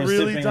wasn't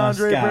really sipping Don on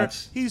Draper.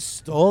 scotch. He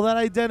stole that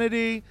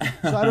identity.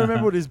 So I don't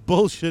remember what his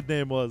bullshit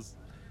name was.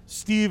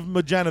 Steve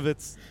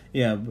Majanovitz.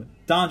 Yeah,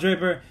 Don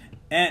Draper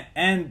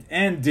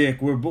and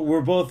Dick, we're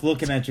both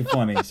looking at you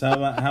funny. So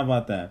how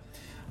about that?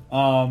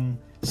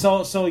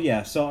 So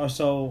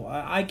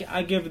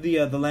I give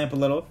the lamp a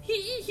little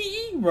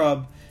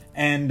rub,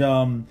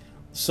 and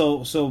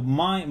so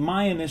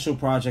my initial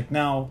project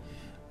now,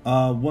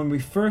 when we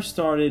first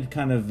started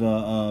kind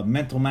of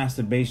mental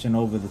masturbation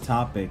over the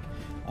topic,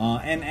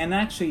 And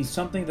actually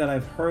something that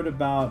I've heard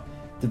about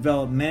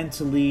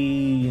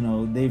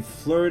developmentally, they've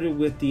flirted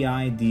with the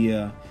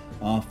idea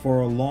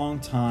for a long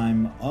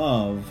time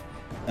of,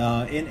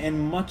 in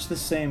much the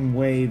same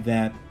way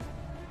that,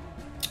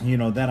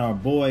 that our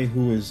boy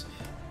who is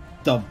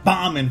the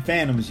bomb in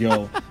Phantoms,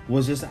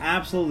 was just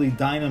absolutely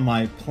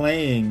dynamite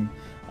playing,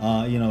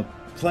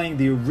 playing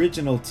the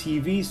original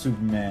TV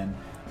Superman.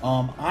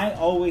 I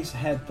always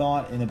had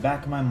thought in the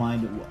back of my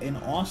mind, an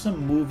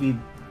awesome movie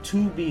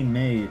to be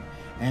made,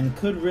 and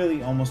could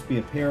really almost be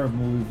a pair of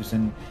movies,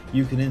 and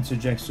you can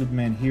interject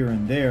Superman here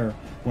and there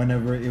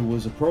whenever it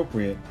was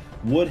appropriate,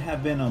 would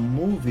have been a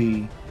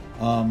movie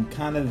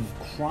kind of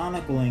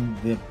chronicling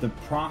the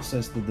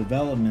process, the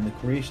development, the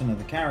creation of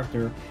the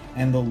character,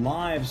 and the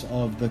lives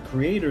of the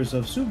creators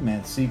of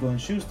Superman, Siegel and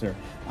Schuster.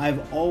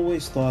 I've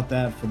always thought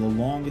that for the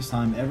longest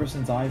time, ever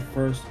since I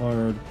first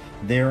heard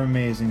their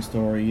amazing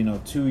story.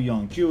 Two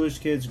young Jewish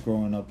kids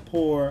growing up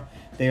poor.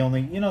 They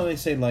only, they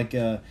say like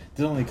there's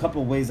only a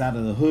couple ways out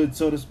of the hood,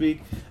 so to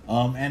speak.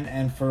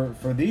 And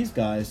for these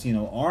guys,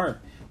 art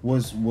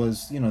was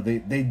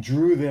they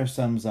drew their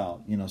sums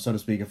out, so to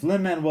speak. If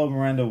Lin-Manuel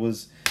Miranda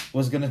was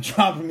gonna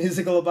drop a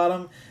musical about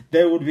him,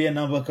 there would be a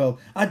number called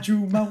 "I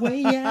Drew My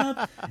Way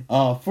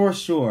Out," for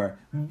sure.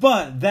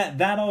 But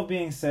that all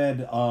being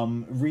said,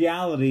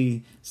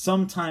 reality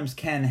sometimes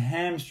can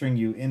hamstring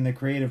you in the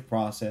creative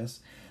process.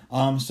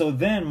 So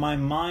then my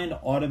mind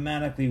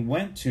automatically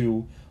went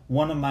to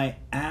one of my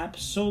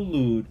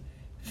absolute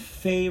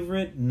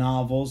favorite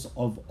novels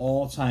of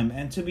all time,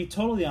 and to be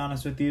totally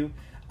honest with you,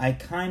 I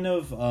kind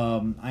of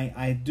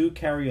I do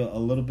carry a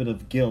little bit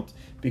of guilt,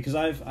 because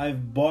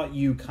I've bought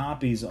you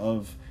copies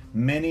of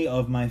many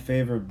of my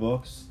favorite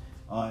books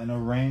in a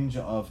range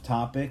of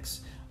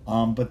topics,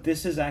 but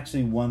this is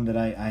actually one that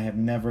I have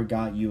never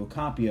got you a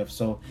copy of,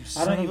 so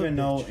I don't even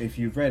know if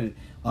you've read it.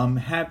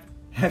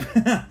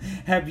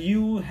 Have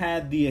you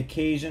had the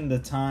occasion, the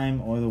time,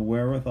 or the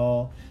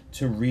wherewithal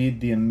to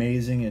read The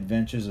Amazing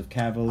Adventures of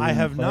Cavalier? I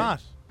have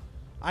not.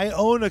 I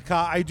own a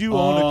copy. I do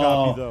own a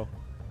copy, though.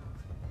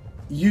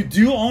 You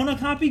do own a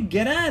copy?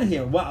 Get out of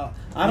here! Wow,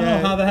 I don't know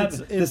how that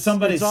happened. Did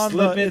somebody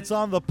slip it? It's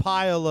on the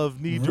pile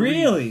of need to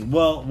Really? read.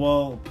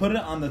 Well, put it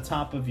on the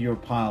top of your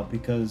pile,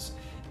 because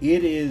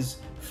it is,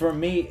 for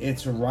me,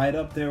 it's right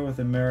up there with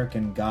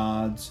American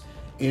Gods.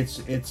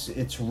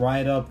 It's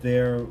right up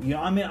there.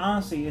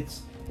 Honestly,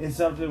 it's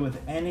up there with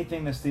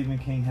anything that Stephen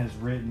King has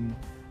written.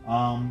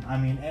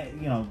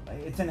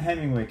 It's in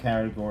Hemingway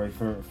category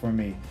for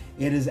me.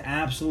 It is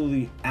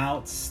absolutely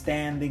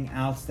outstanding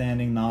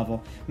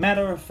novel.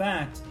 Matter of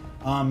fact,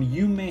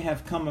 you may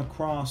have come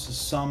across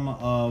some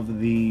of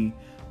the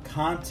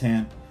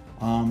content.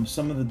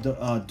 Some of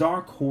the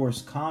Dark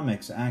Horse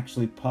Comics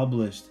actually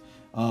published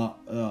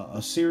a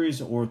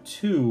series or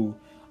two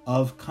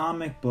of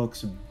comic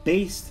books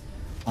based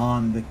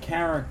on the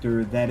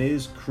character that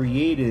is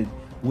created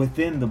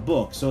within the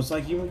book. So it's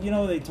like,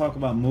 they talk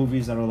about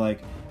movies that are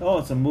like, oh,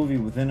 it's a movie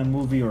within a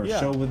movie, or a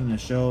show within a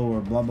show, or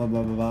blah blah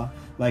blah blah blah,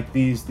 like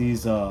these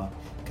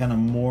kind of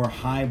more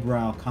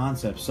highbrow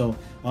concepts. So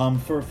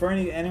for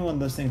anyone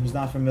listening who's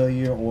not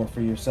familiar, or for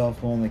yourself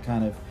who only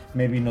kind of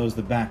maybe knows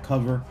the back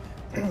cover,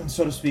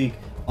 so to speak,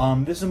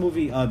 this is a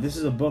movie, this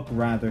is a book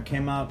rather,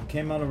 came out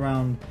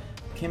around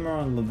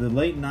the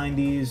late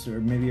 90s, or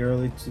maybe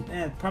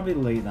probably the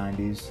late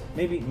 90s,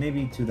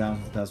 maybe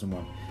 2000,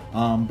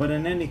 2001. But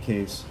in any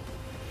case,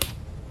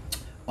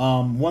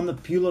 won the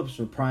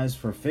Pulitzer Prize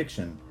for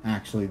fiction.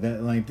 Actually,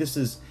 this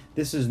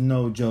is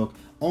no joke.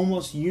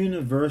 Almost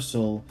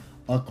universal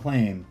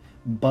acclaim.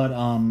 But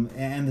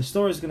and the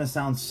story is going to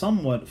sound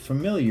somewhat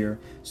familiar.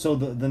 So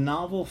the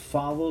novel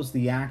follows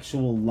the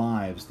actual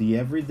lives, the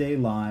everyday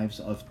lives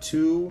of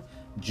two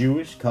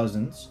Jewish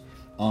cousins,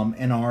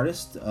 an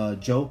artist,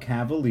 Joe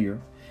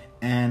Cavalier,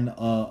 and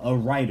a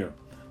writer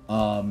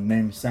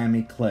named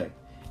Sammy Clay.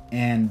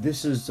 And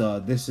this is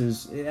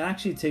it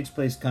actually takes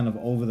place kind of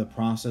over the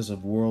process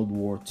of World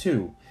War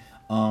II.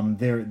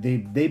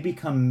 They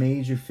become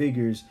major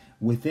figures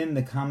within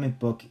the comic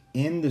book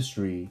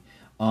industry,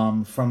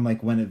 from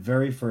like when it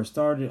very first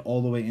started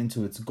all the way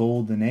into its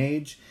golden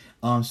age.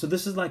 So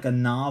this is like a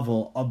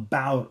novel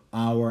about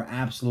our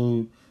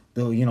absolute,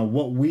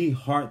 what we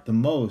heart the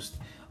most.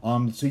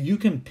 So you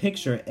can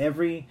picture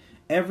every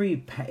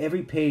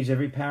page,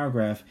 every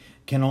paragraph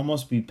can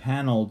almost be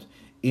paneled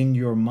in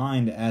your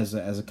mind as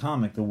a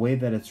comic. The way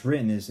that it's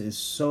written is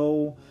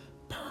so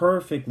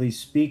perfectly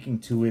speaking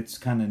to its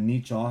kind of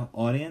niche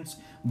audience.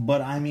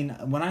 But I mean,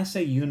 when I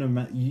say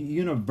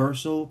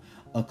universal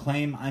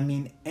acclaim, I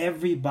mean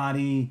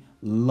everybody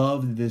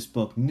loved this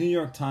book. New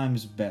York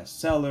Times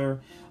bestseller,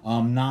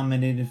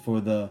 nominated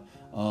for the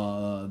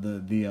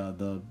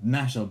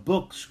National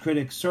Books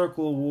Critics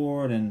Circle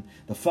Award and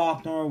the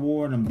Faulkner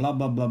Award and blah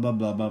blah blah blah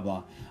blah blah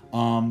blah.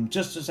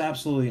 Just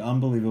absolutely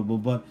unbelievable.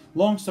 But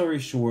long story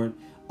short,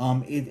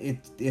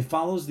 it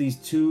follows these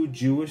two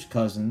Jewish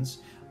cousins,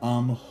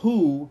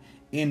 who,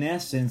 in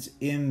essence,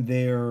 in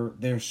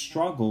their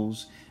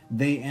struggles,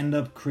 they end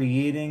up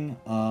creating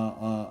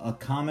a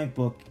comic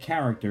book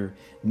character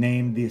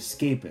named the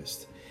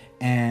Escapist.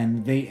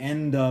 and they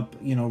end up,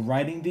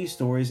 writing these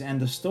stories, and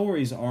the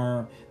stories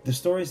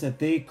that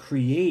they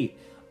create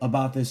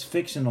about this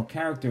fictional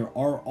character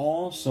are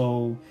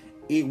also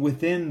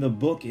within the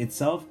book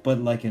itself, but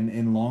like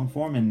in long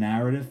form and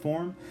narrative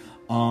form.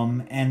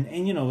 And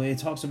it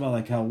talks about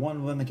like how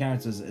one of the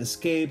characters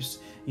escapes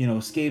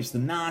the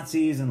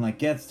Nazis and like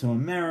gets to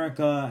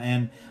America.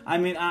 And I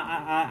mean,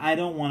 I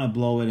don't want to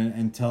blow it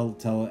and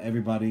tell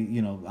everybody,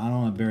 I don't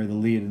want to bury the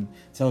lead and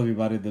tell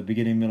everybody the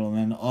beginning, middle, and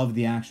end of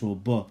the actual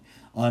book.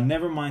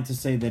 Never mind to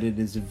say that it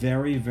is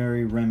very,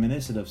 very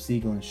reminiscent of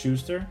Siegel and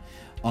Schuster.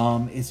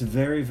 It's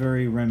very,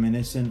 very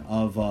reminiscent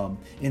of,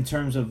 in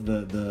terms of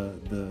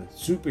the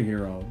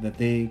superhero that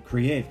they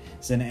create.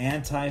 It's an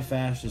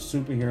anti-fascist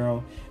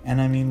superhero,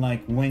 and I mean,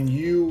 like when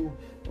you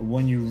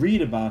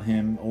read about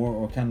him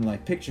or kind of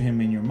like picture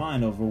him in your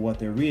mind over what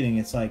they're reading,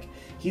 it's like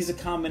he's a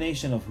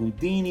combination of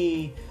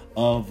Houdini,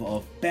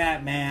 of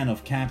Batman,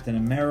 of Captain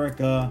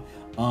America.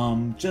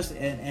 Just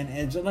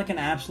like an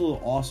absolute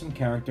awesome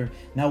character.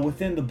 Now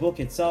within the book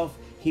itself,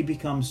 he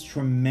becomes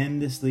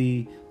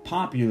tremendously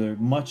popular,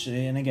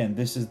 and again,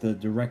 this is the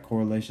direct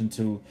correlation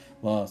to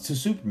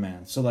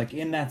Superman. So like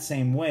in that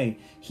same way,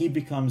 he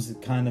becomes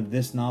kind of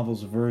this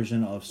novel's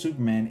version of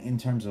Superman in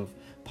terms of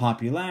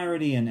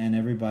popularity, and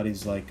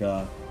everybody's like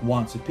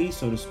wants a piece,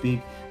 so to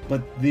speak.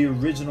 But the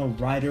original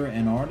writer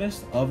and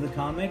artist of the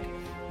comic,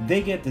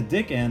 they get the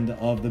dick end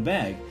of the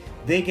bag.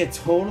 They get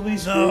totally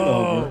screwed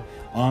over.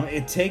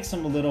 It takes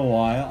them a little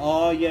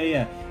while.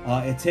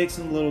 It takes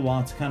them a little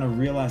while to kind of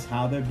realize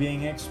how they're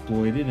being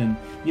exploited, and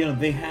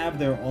they have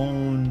their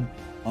own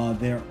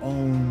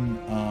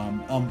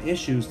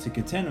issues to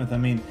contend with. I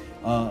mean,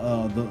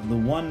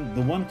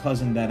 the one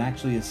cousin that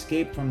actually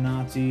escaped from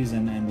Nazis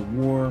and the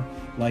war,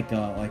 like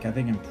I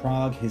think in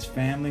Prague, his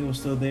family was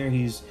still there.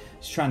 He's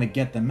trying to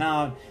get them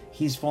out.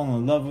 He's fallen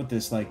in love with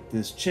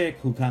this chick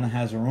who kind of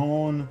has her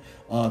own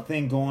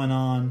thing going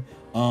on.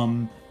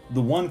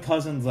 The one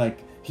cousin's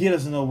like, he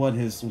doesn't know what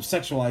his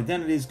sexual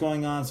identity is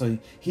going on, so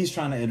he's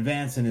trying to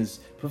advance in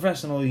his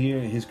professional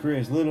his career,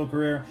 his little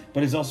career,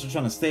 but he's also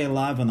trying to stay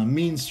alive on the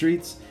mean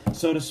streets,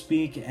 so to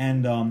speak.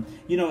 And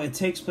it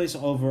takes place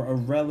over a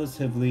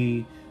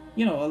relatively,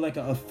 like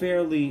a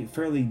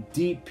fairly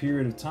deep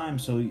period of time.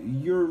 So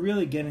you're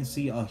really getting to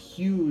see a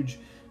huge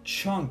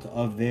chunk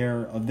of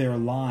their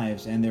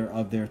lives and their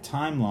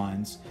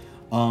timelines.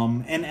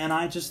 And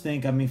I just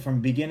think, I mean, from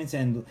beginning to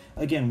end,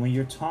 again, when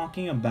you're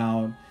talking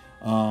about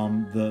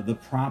the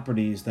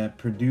properties that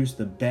produce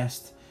the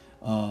best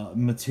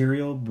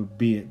material,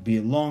 be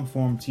it long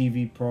form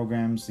TV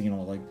programs,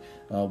 like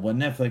what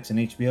Netflix and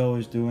HBO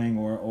is doing,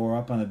 or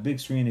up on the big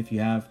screen if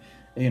you have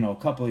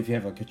if you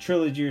have like a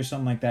trilogy or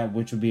something like that,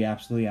 which would be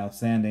absolutely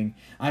outstanding.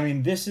 I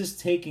mean, this is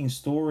taking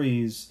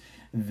stories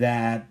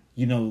that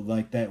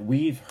like that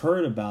we've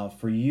heard about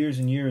for years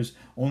and years,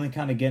 only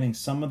kind of getting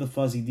some of the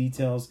fuzzy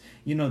details,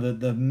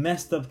 the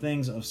messed up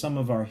things of some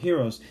of our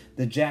heroes,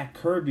 the Jack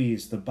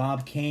Kirbys, the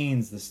Bob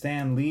Kanes, the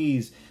Stan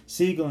Lees,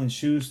 Siegel and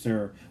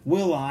Schuster,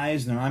 Will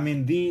Eisner. I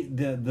mean,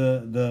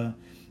 the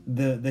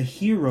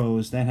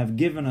heroes that have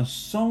given us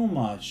so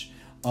much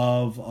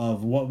of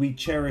what we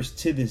cherish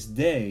to this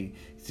day,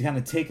 to kind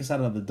of take us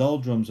out of the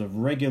doldrums of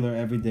regular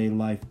everyday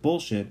life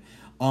bullshit.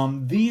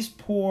 These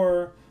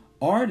poor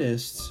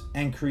artists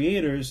and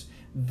creators,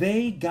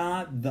 they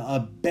got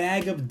a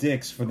bag of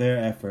dicks for their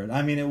effort.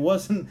 I mean, it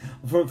wasn't,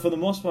 for the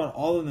most part,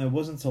 all of them, it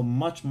wasn't until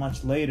much,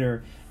 much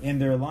later in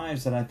their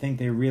lives that I think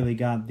they really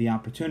got the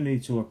opportunity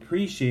to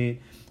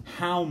appreciate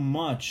how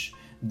much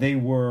they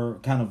were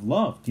kind of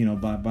loved,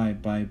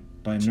 by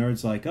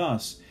nerds like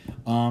us.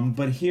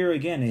 But here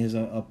again is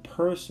a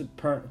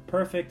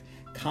perfect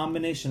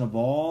combination of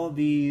all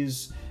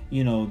these,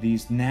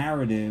 these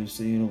narratives,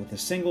 with a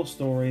single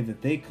story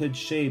that they could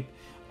shape.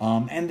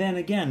 And then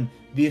again,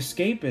 the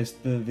escapist,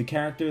 the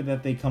character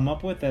that they come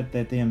up with, that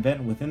they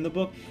invent within the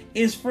book,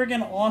 is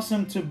friggin'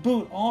 awesome to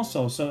boot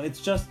also. So it's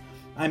just,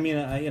 I mean,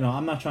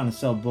 I'm not trying to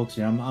sell books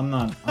here. I'm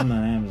not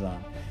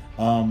Amazon.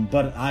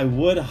 But I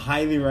would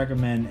highly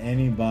recommend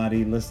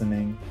anybody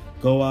listening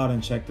go out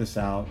and check this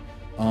out.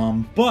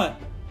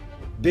 But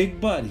big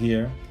but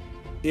here,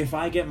 if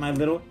I get my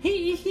little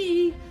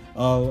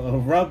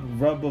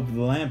rub of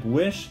the lamp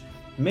wish,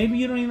 maybe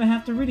you don't even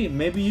have to read it.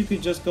 Maybe you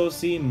could just go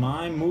see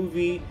my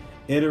movie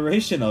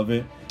iteration of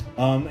it.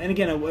 And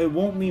again, it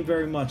won't mean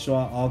very much, so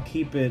I'll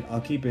keep it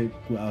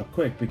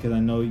quick, because I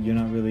know you're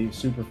not really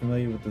super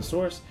familiar with the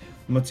source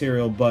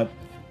material. But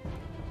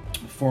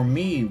for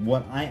me,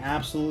 what I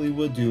absolutely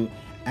would do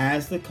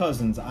as the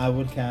cousins, I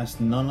would cast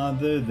none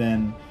other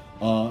than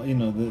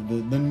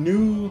the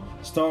new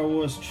Star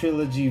Wars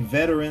trilogy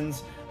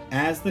veterans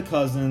as the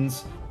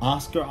cousins,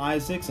 Oscar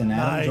Isaacs and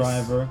Adam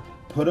Driver.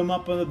 Put them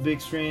up on the big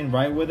screen,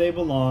 right where they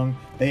belong.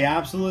 They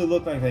absolutely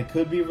look like they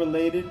could be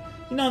related.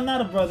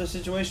 Not a brother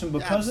situation,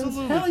 but cousins.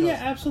 Hell yeah,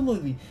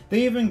 absolutely.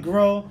 They even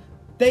grow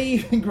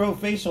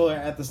facial hair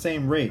at the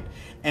same rate.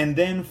 And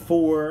then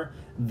for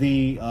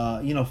the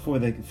for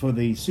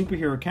the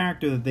superhero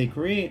character that they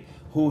create,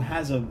 who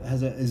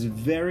is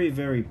very,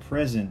 very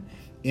present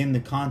in the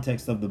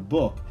context of the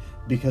book,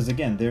 because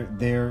again,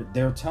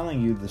 they're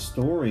telling you the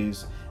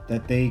stories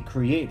that they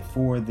create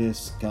for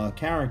this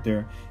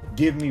character.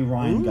 Give me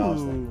Ryan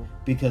Gosling,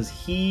 because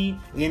he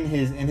in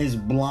his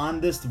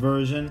blondest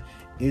version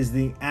is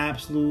the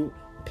absolute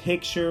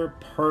picture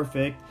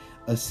perfect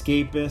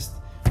escapist,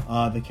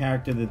 the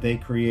character that they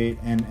create.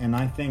 And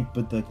I think,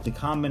 but the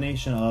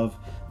combination of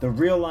the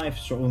real life,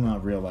 well,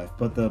 not real life,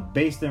 but the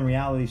based in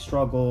reality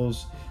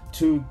struggles,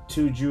 two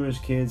Jewish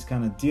kids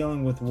kind of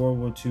dealing with World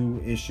War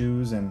II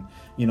issues, and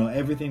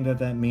everything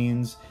that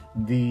means,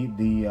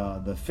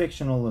 the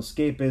fictional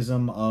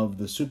escapism of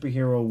the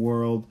superhero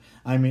world.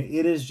 I mean,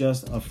 it is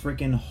just a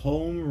freaking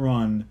home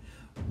run,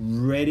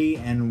 ready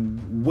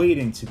and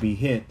waiting to be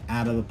hit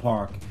out of the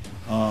park.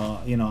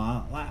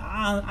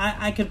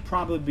 I could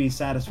probably be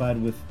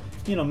satisfied with,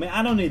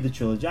 I don't need the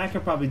trilogy. I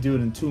could probably do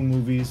it in 2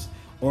 movies,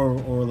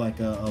 or like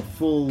a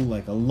full,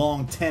 like a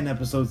long 10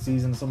 episode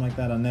season, something like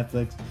that on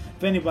Netflix.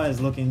 If anybody's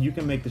looking, you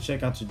can make the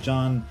check out to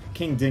John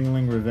King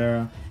Dingling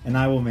Rivera, and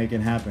I will make it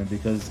happen,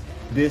 because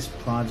this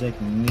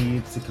project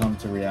needs to come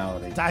to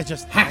reality. I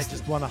just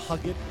want to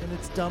hug it in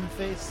its dumb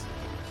face.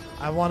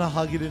 I want to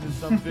hug it in its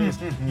dumb face.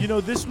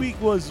 This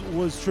week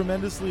was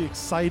tremendously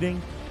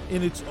exciting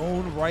in its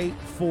own right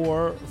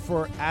for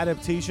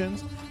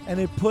adaptations, and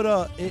it put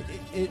a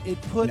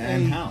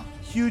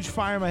huge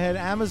fire in my head.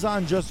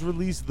 Amazon just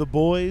released The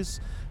Boys.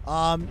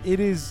 It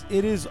is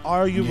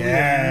arguably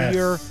a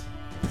near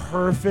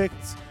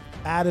perfect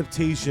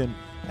adaptation,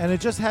 and it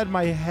just had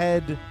my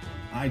head.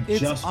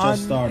 Just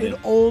started. It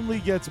only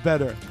gets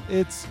better.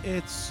 Its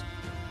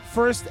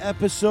first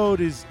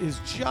episode is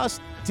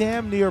just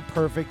damn near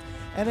perfect,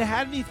 and it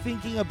had me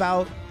thinking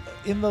about,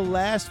 in the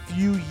last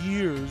few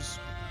years,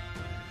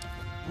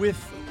 with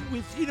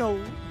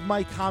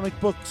my comic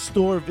book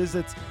store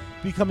visits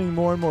becoming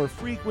more and more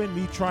frequent,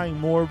 me trying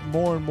more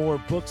and more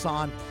books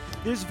on,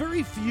 there's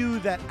very few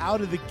that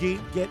out of the gate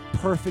get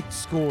perfect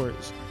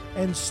scores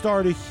and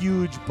start a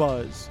huge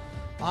buzz.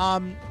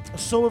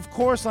 So of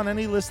course, on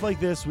any list like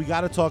this, we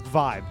got to talk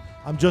vibe.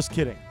 I'm just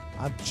kidding.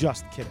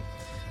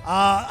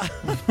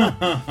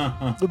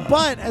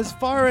 But as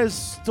far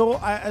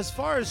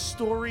as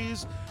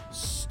stories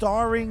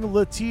starring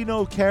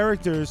Latino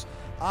characters,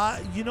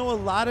 a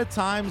lot of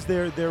times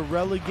they're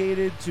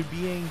relegated to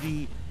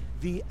being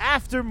the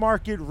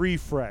aftermarket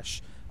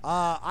refresh.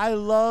 I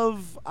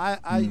love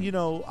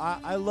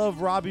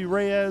Robbie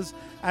Reyes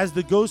as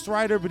the Ghost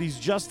Rider, but he's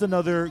just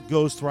another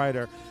Ghost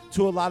Rider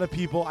to a lot of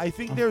people. I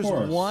think there's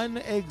one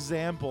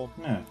example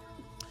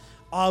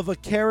of a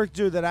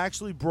character that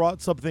actually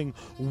brought something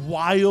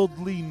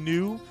wildly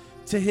new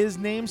to his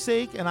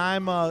namesake, and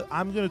I'm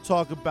going to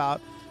talk about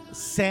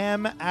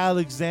Sam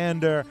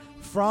Alexander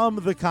from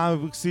the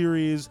comic book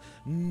series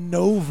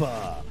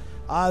Nova.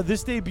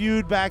 This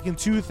debuted back in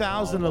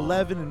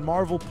 2011 in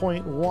Marvel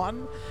Point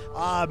 1.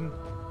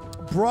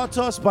 Brought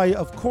to us by,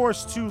 of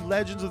course, 2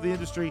 legends of the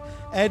industry,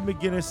 Ed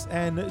McGuinness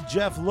and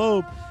Jeff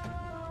Loeb.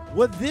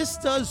 What this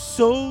does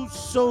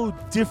so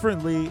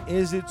differently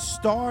is it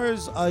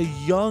stars a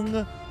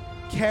young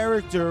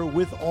character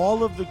with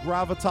all of the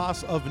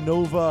gravitas of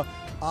Nova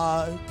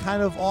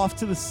kind of off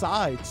to the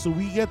side. So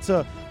we get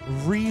to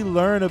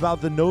relearn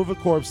about the Nova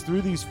Corps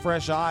through these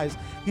fresh eyes.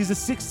 He's a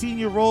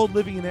 16-year-old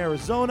living in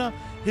Arizona.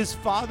 His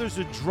father's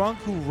a drunk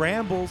who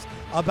rambles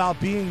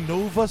about being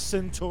Nova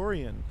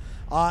Centurion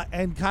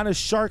and kind of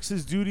sharks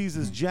his duties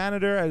as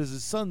janitor at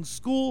his son's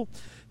school.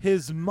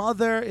 His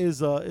mother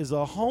is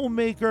a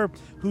homemaker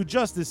who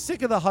just is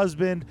sick of the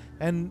husband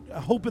and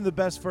hoping the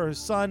best for her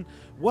son.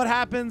 What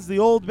happens? The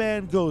old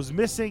man goes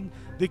missing.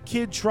 The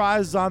kid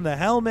tries on the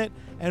helmet,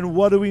 and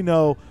what do we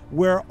know?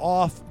 We're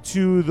off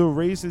to the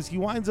races. He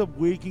winds up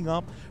waking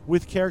up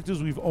with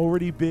characters we've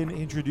already been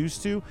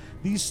introduced to.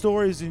 These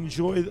stories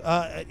include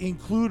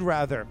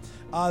the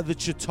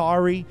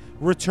Chitauri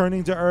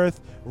returning to Earth,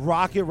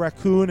 Rocket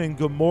Raccoon and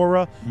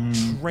Gamora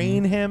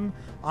train him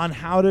on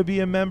how to be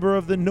a member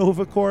of the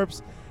Nova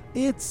Corps.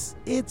 It's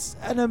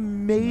an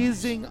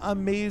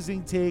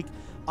amazing take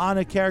on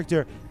a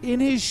character.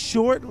 In his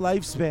short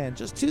lifespan,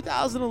 just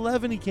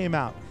 2011 he came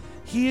out,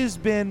 he has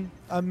been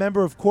a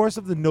member, of course,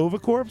 of the Nova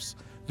Corps,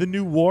 the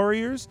New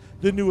Warriors,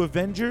 the New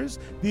Avengers,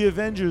 the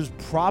Avengers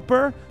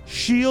proper,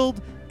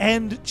 S.H.I.E.L.D.,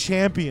 and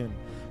Champions,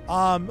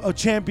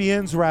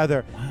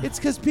 rather. Wow. It's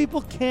because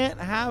people can't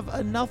have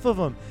enough of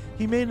him.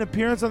 He made an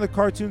appearance on the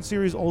cartoon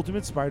series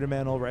Ultimate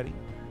Spider-Man already.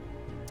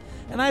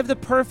 And I have the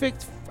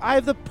perfect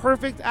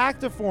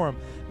actor for him.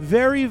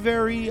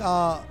 Very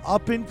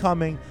up and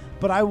coming,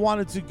 but I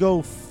wanted to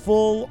go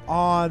full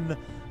on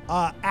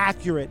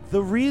accurate.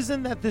 The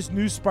reason that this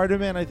new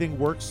Spider-Man I think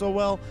works so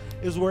well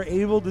is we're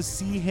able to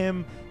see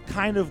him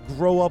kind of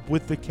grow up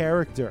with the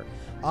character.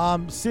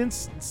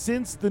 Since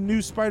the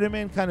new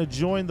Spider-Man kind of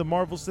joined the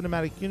Marvel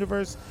Cinematic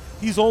Universe,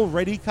 he's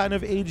already kind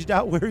of aged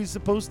out where he's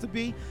supposed to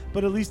be,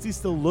 but at least he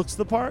still looks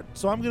the part.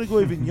 So I'm going to go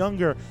even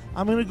younger.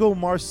 I'm going to go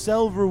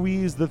Marcel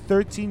Ruiz, the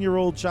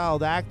 13-year-old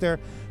child actor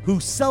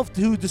who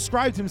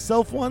described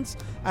himself once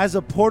as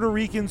a Puerto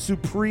Rican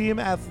supreme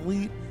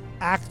athlete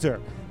actor.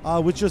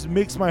 which just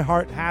makes my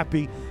heart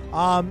happy.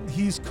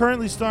 He's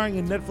currently starring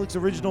in Netflix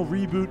original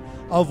reboot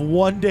of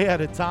One Day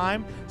at a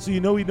Time, so he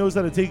knows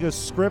how to take a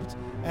script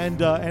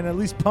and at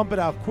least pump it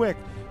out quick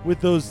with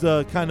those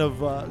kind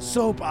of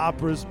soap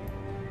operas.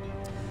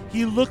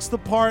 He looks the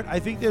part. I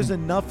think there's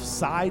enough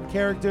side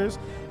characters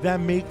that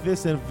make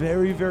this a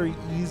very, very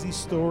easy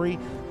story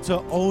to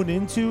own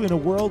into in a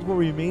world where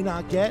we may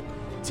not get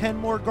 10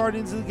 more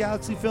Guardians of the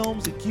Galaxy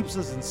films. It keeps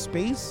us in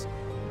space.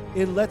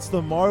 It lets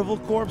the Marvel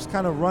Corps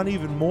kind of run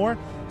even more.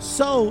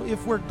 So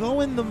if we're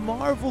going the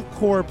Marvel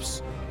Corps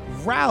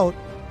route,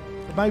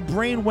 my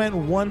brain went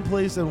one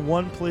place and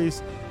one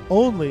place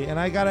only. And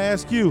I got to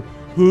ask you,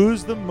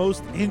 who's the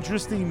most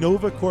interesting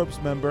Nova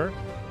Corps member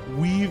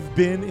we've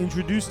been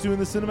introduced to in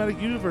the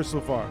cinematic universe so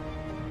far?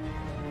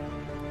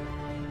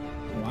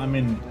 Well, I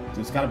mean,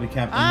 it's got to be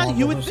Captain Marvel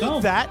you would herself.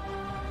 think that,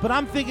 but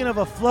I'm thinking of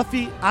a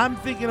fluffy-haired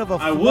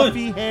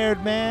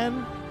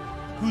man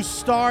who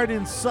starred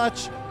in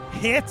such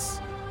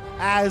hits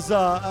as he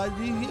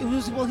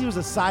was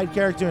a side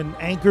character in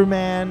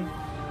Anchorman.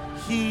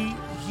 He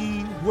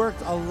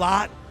worked a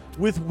lot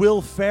with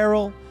Will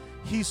Ferrell.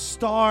 He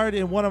starred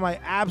in one of my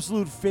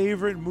absolute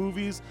favorite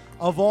movies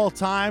of all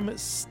time,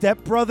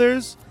 Step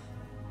Brothers.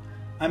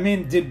 I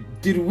mean,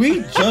 did we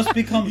just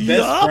become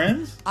best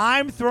friends?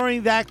 I'm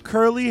throwing that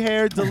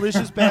curly-haired,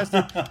 delicious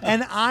bastard,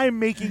 and I'm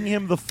making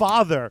him the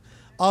father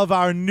of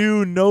our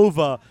new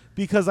Nova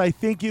because I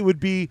think it would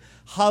be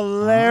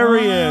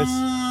hilarious.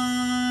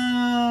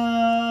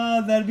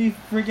 That'd be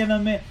freaking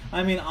amazing.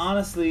 I mean,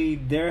 honestly,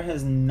 there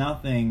has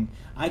nothing.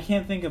 I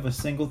can't think of a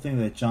single thing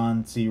that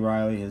John C.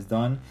 Reilly has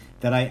done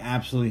that I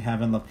absolutely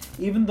haven't loved.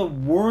 Even the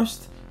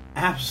worst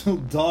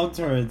absolute dog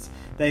turrets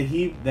that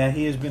he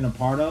has been a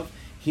part of,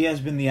 he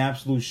has been the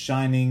absolute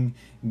shining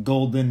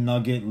golden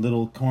nugget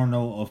little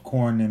kernel of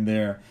corn in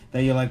there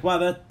that you're like,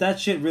 wow, that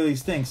shit really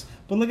stinks.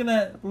 But look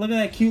at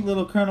that cute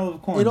little kernel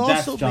of corn. It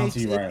also That's John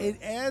C. Reilly.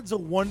 It adds a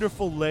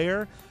wonderful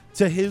layer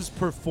to his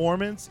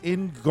performance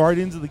in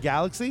Guardians of the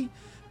Galaxy,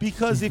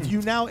 because if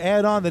you now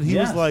add on that he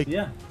was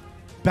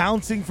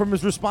bouncing from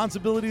his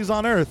responsibilities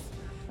on Earth,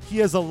 he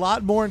has a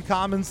lot more in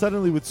common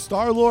suddenly with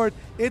Star-Lord.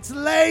 It's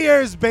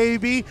layers,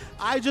 baby.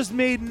 I just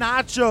made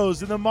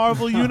nachos in the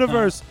Marvel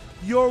Universe.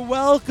 You're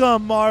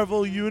welcome,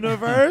 Marvel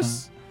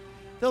Universe.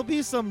 There'll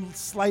be some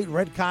slight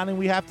retconning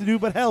we have to do,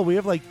 but hell, we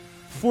have like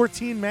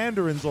 14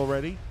 Mandarins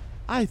already.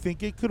 I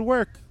think it could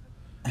work.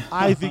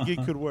 I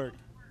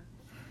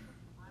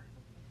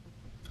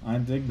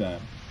dig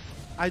that.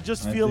 I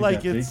just feel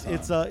like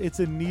it's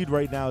a need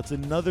right now. It's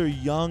another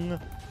young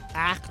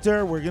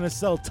actor. We're gonna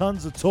sell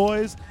tons of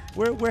toys.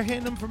 We're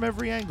hitting them from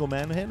every angle,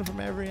 man. We're hitting them from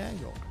every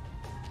angle.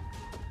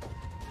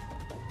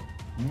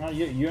 No,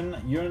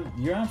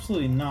 you're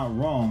absolutely not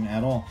wrong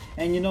at all.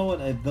 And you know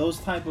what? Those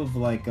type of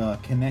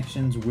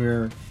connections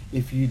where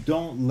if you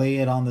don't lay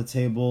it on the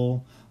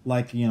table,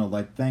 like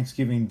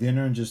Thanksgiving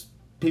dinner, and just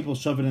people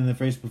shove it in their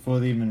face before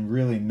they even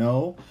really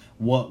know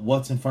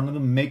what's in front of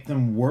them, make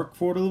them work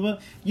for it a little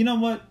bit. You know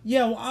what?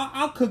 Yeah, well,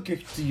 I'll cook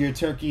your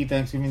turkey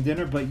Thanksgiving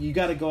dinner, but you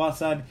got to go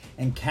outside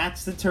and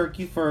catch the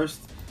turkey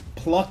first,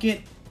 pluck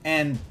it,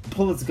 and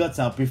pull its guts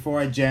out before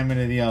I jam it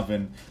in the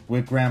oven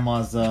with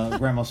grandma's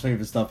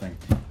favorite stuffing.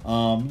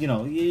 You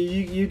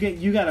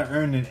got to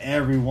earn it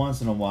every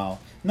once in a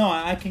while. No,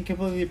 I can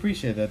completely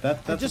appreciate that.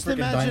 That's just a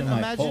freaking dynamite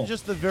imagine pull.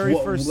 just the very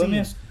first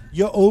scene.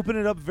 You open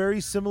it up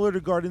very similar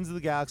to Guardians of the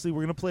Galaxy.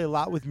 We're gonna play a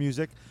lot with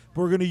music.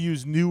 We're gonna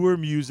use newer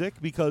music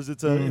because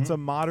it's a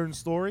modern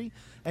story.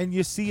 And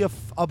you see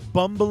a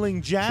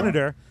bumbling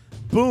janitor.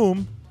 Sure.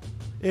 Boom!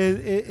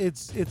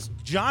 It's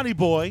Johnny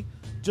Boy,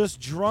 just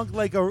drunk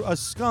like a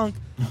skunk.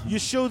 You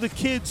show the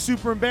kid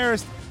super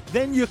embarrassed.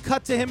 Then you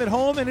cut to him at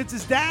home, and it's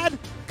his dad.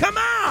 Come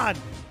on!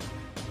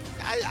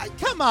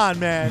 Come on,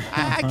 man!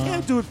 I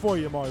can't do it for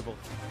you, Marvel.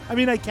 I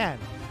mean, I can.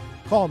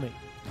 Call me.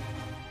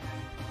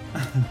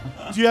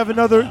 Do you have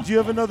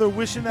another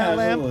wish in that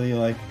lamp?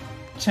 Absolutely,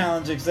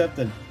 challenge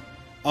accepted.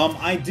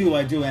 I do,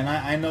 and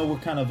I know we're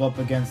kind of up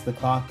against the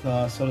clock,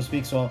 so to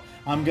speak. So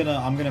I'm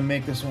gonna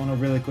make this one a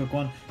really quick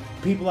one.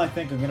 People I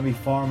think are gonna be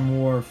far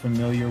more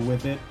familiar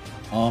with it,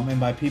 and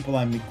by people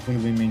I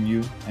clearly mean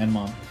you and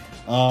Mom.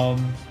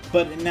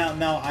 But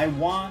now I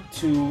want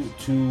to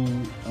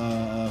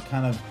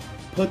kind of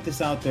put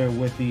this out there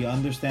with the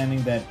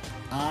understanding that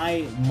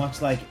I,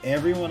 much like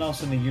everyone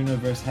else in the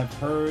universe, have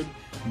heard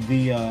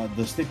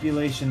the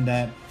stipulation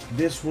that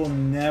this will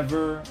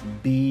never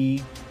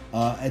be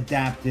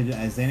adapted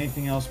as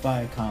anything else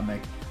by a comic.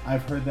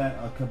 I've heard that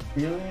a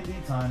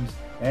kabillion times.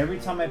 Every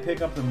time I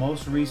pick up the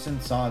most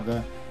recent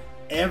saga,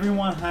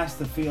 everyone has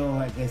to feel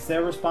like it's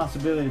their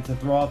responsibility to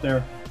throw out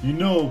there,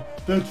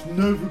 that's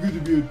never going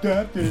to be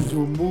adapted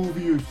into a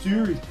movie or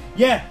series.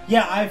 Yeah,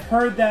 I've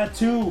heard that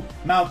too,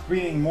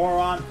 mouth-breathing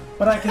moron,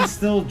 but I can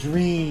still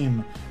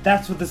dream.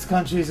 That's what this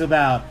country's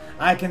about.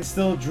 I can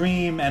still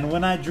dream, and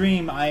when I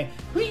dream,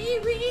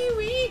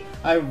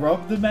 I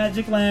rub the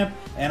magic lamp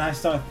and I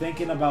start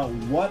thinking about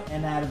what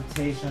an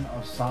adaptation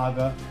of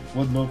Saga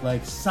would look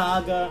like.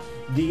 Saga,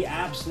 the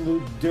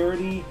absolute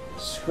dirty,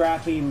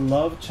 scrappy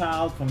love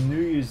child from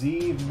New Year's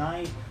Eve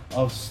night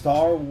of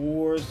Star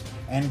Wars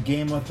and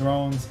Game of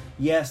Thrones.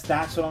 Yes,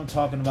 that's what I'm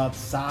talking about.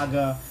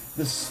 Saga,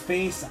 the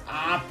space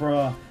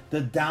opera,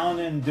 the down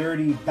and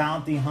dirty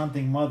bounty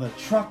hunting mother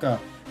trucker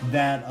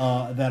that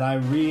I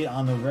read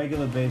on a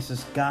regular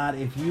basis. God,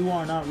 if you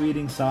are not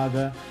reading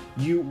Saga,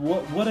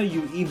 what are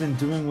you even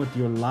doing with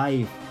your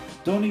life?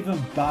 Don't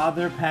even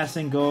bother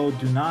passing go.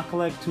 Do not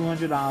collect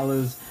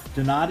 $200.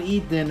 Do not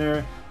eat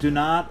dinner. Do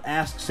not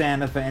ask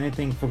Santa for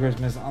anything for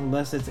Christmas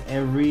unless it's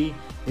every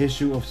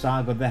issue of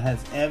Saga that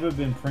has ever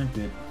been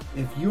printed.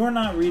 If you're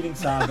not reading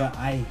Saga,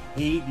 I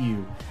hate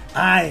you.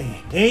 I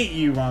hate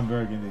you, Ron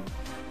Burgundy.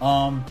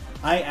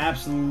 I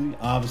absolutely,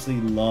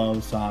 obviously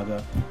love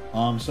Saga.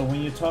 So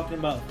when you're talking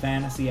about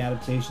fantasy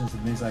adaptations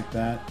and things like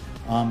that,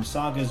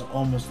 Saga is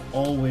almost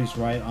always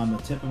right on the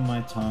tip of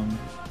my tongue.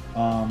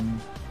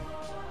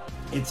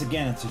 It's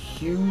a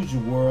huge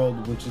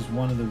world, which is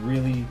one of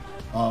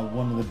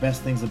the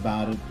best things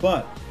about it.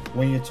 But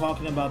when you're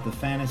talking about the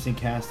fantasy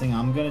casting,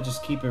 I'm gonna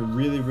just keep it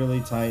really,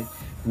 really tight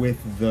with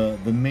the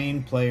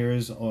main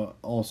players, or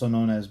also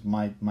known as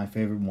my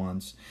favorite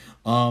ones.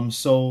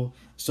 So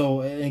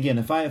again,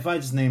 if I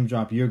just name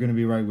drop, you're gonna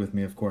be right with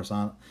me, of course.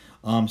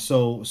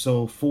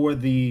 So for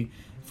the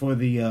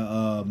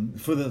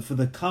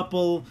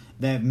couple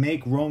that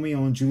make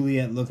Romeo and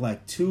Juliet look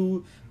like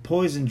two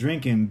poison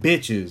drinking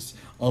bitches,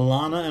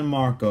 Alana and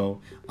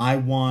Marco, I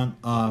want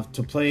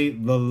to play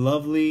the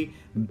lovely,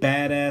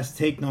 badass,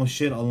 take no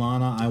shit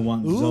Alana. I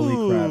want Zoe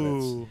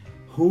Kravitz.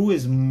 Who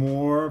is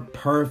more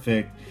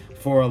perfect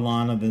for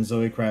Alana than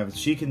Zoe Kravitz?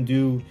 She can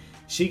do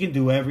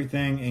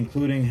everything,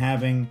 including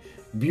having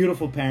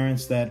beautiful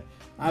parents that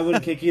I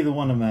wouldn't kick either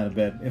one of them out of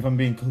bed, if I'm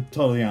being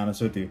totally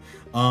honest with you.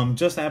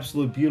 Just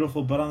absolute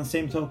beautiful, but on the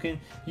same token,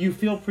 you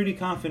feel pretty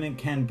confident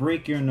can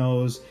break your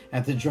nose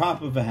at the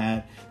drop of a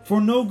hat for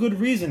no good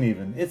reason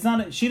even. It's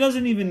not. She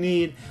doesn't even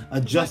need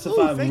a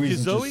justifiable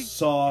reason to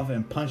saw off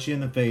and punch you in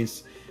the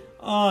face.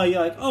 Oh, you're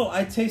like, oh,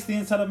 I taste the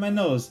inside of my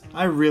nose.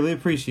 I really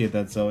appreciate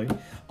that, Zoe.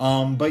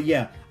 But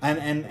yeah,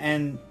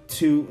 and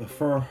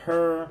for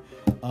her,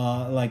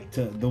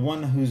 the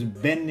one who's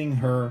bending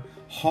her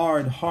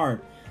hard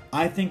heart,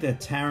 I think that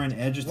Taron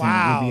Egerton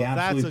would be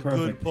absolutely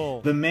perfect. Good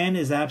pull. The man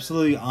is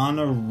absolutely on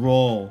a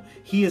roll.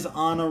 He is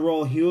on a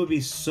roll. He would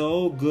be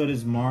so good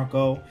as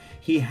Marco.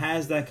 He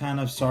has that kind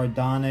of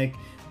sardonic,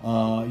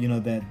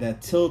 that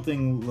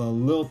tilting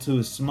lilt to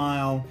his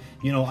smile.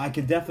 I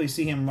could definitely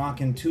see him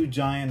rocking two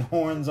giant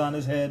horns on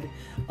his head.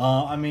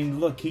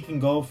 Look, he can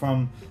go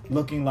from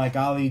looking like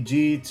Ali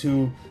G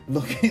to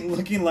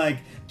looking like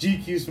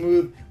GQ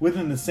Smooth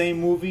within the same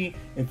movie.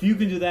 If you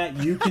can do that,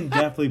 you can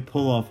definitely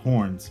pull off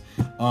horns.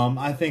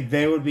 I think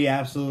they would be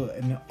absolutely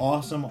an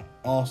awesome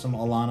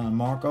Alana and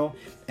Marco.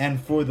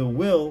 And for the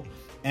Will,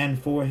 and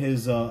for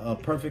his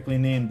perfectly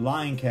named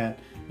Lion Cat,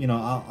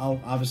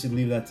 I'll obviously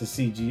leave that to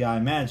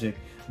CGI magic.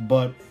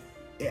 But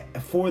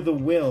for the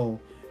Will,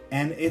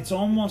 and it's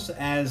almost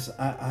as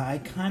I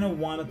kind of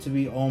want it to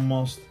be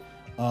almost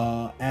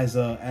as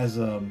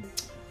an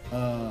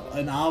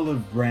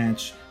olive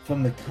branch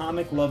from the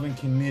comic loving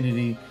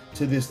community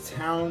to this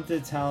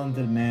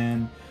talented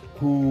man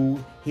who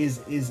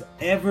is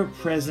ever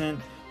present,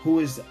 who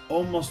is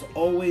almost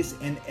always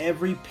in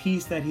every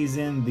piece that he's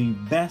in, the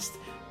best,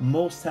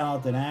 most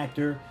talented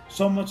actor,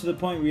 so much to the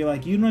point where you're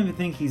like, you don't even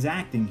think he's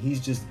acting, he's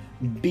just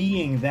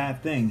being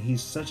that thing.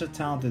 He's such a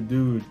talented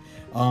dude.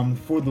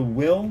 For the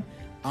Will,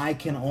 I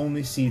can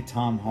only see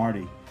Tom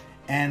Hardy.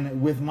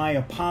 And with my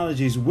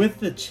apologies, with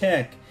the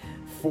check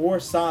for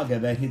Saga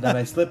that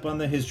I slipped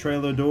under his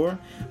trailer door,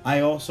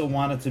 I also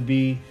want it to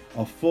be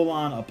a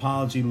full-on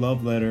apology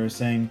love letter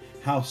saying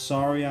how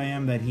sorry I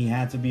am that he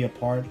had to be a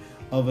part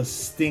of a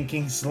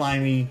stinking,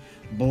 slimy,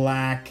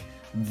 black,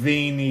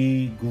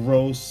 veiny,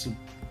 gross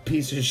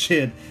piece of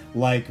shit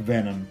like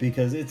Venom,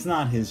 because it's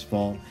not his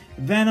fault.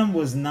 Venom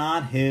was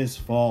not his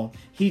fault.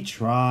 He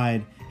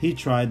tried.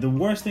 The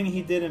worst thing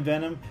he did in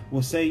Venom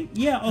was say,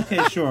 yeah,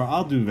 okay, sure,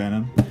 I'll do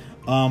Venom.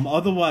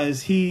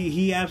 Otherwise,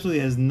 he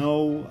absolutely has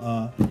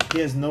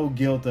no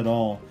guilt at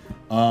all.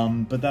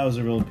 But that was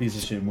a real piece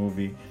of shit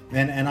movie.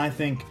 And I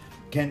think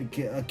can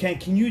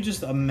you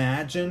just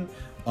imagine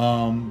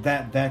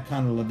that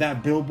kind of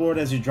that billboard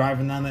as you're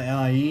driving down the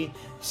LIE,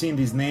 seeing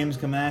these names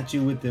come at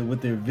you with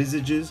their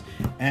visages,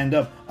 and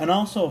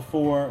also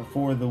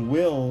for the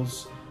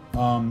Will's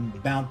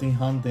bounty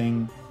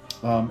hunting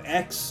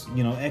ex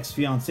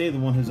fiance, the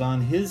one who's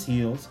on his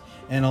heels,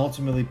 and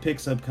ultimately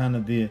picks up kind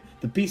of the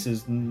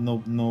pieces.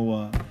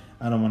 No,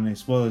 I don't want any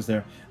spoilers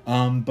there.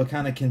 But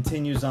kind of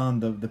continues on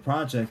the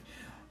project.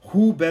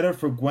 Who better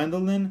for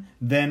Gwendolyn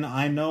than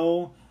I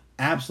know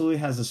absolutely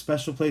has a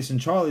special place in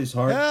Charlie's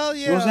heart? Hell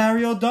yeah.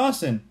 Rosario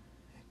Dawson.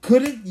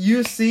 Couldn't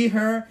you see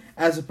her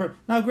as a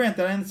now?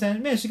 Granted, I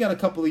understand. Man, she got a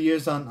couple of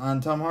years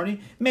on Tom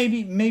Hardy,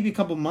 maybe a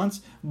couple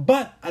months,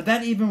 but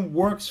that even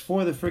works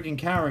for the freaking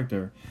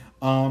character.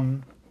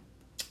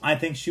 I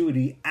think she would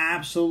be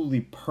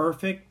absolutely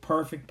perfect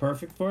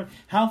for it.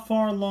 How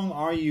far along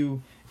are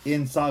you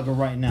in Saga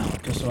right now?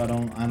 Just so I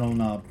don't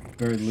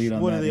bury the lead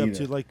on What that are they either. up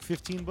to? Like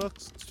 15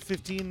 books,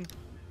 15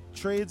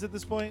 trades at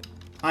this point.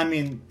 I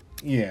mean,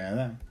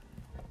 yeah.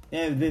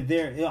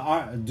 There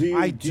are. Do you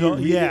read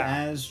it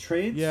as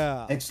trades?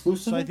 Yeah,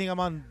 exclusively. So I think I'm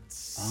on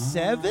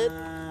 7.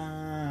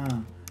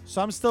 Ah.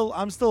 So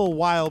I'm still a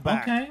while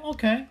back.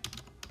 Okay.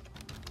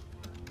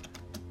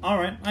 All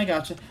right, I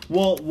gotcha.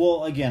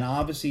 Well. Again,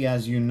 obviously,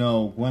 as you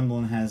know,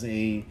 Gwendolyn has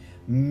a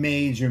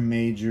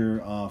major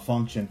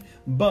function,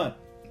 but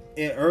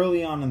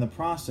early on in the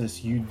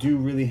process, you do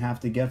really have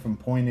to get from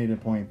point A to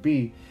point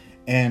B.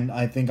 And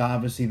I think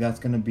obviously that's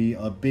going to be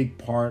a big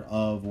part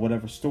of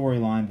whatever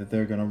storyline that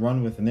they're going to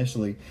run with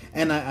initially.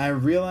 And I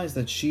realize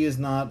that she is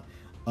not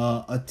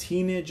a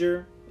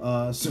teenager,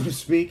 so to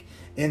speak,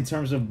 in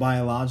terms of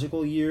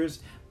biological years,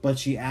 but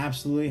she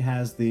absolutely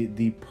has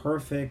the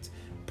perfect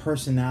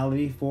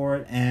personality for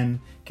it. And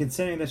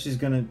considering that she's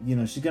gonna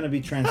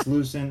be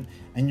translucent,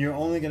 and you're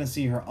only gonna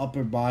see her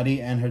upper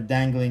body and her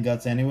dangling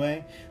guts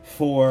anyway.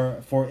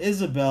 For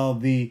Isabel,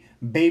 the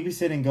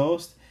babysitting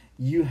ghost,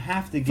 you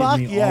have to give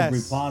me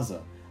Aubrey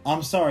Plaza.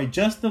 I'm sorry,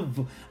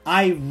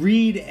 I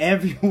read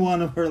every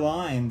one of her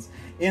lines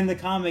in the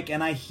comic,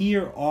 and I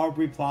hear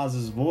Aubrey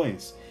Plaza's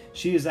voice.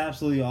 She is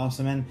absolutely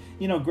awesome, and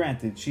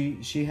granted,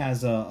 she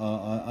has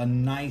a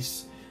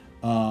nice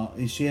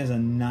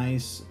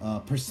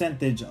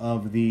percentage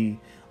of the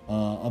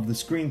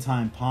screen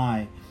time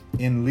pie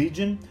in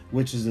Legion,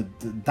 which is a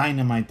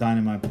dynamite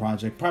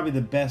project, probably the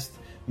best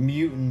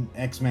mutant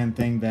X-Men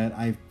thing that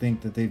I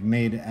think that they've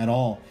made at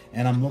all.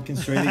 And I'm looking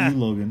straight at you,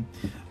 Logan.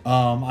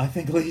 I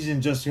think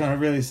Legion just kind of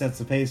really sets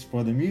the pace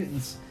for the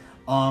mutants.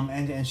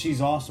 And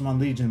she's awesome on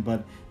Legion,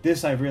 but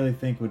this I really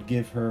think would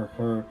give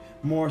her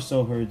more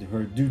so her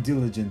due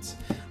diligence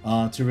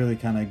to really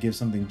kind of give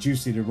something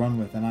juicy to run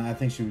with, and I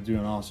think she would do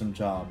an awesome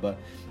job. But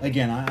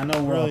again, I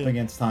know we're up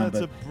against time,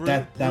 but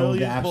that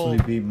would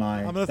absolutely be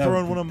my. I'm gonna throw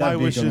in one of my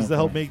wishes to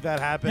help make that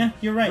happen. Yeah,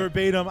 you're right.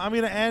 Verbatim. I'm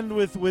gonna end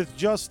with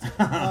just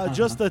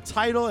the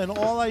title, and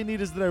all I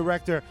need is the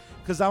director,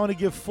 because I want to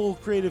give full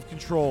creative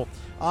control.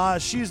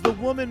 She's the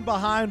woman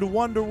behind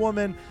Wonder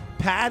Woman,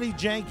 Patty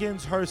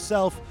Jenkins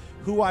herself,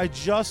 who I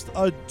just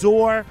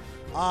adore.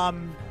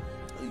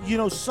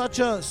 Such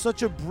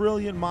a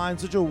brilliant mind,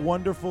 such a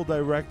wonderful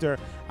director.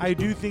 I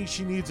do think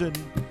she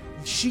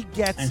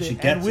gets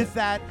it. And with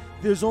that,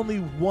 there's only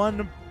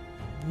one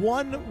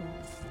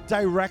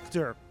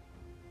director,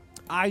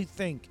 I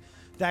think,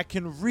 that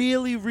can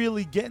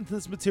really get into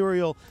this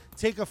material,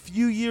 take a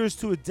few years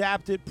to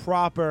adapt it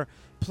proper,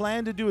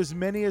 plan to do as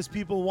many as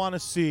people want to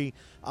see,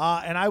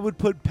 and I would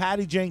put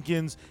Patty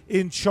Jenkins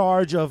in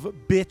charge of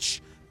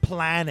Bitch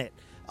Planet.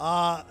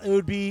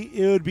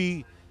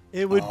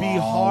 It would be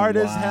hard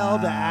as hell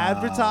to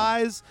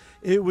advertise.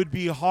 It would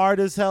be hard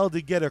as hell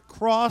to get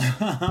across.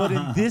 But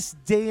in this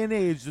day and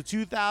age, the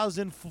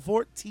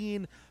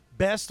 2014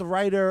 Best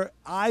Writer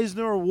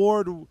Eisner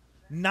Award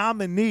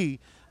nominee,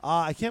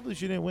 I can't believe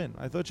she didn't win.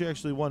 I thought she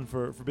actually won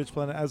for Bitch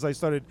Planet as I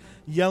started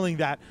yelling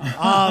that.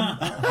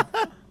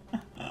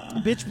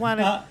 Bitch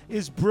Planet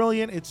is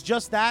brilliant. It's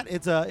just that.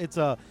 It's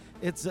a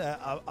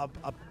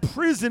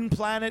prison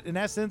planet, in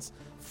essence,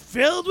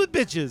 filled with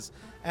bitches.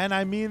 And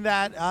I mean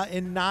that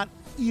in not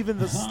even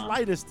the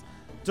slightest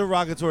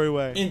derogatory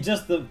way. In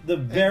just the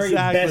very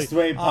best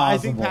way possible. I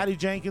think Patty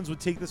Jenkins would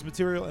take this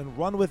material and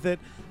run with it.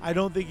 I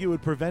don't think it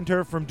would prevent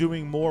her from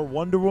doing more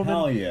Wonder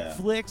Woman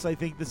flicks. I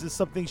think this is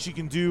something she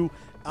can do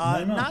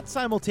not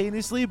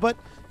simultaneously, but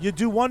you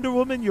do Wonder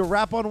Woman, you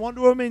wrap on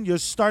Wonder Woman, you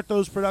start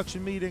those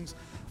production meetings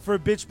for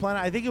Bitch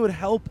Planet. I think it would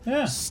help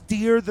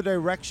steer the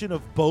direction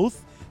of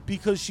both,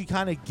 because she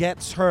kind of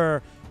gets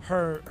her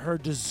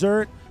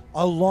dessert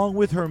along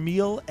with her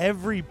meal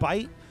every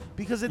bite.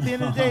 Because at the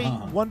end of the day,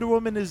 Wonder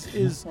Woman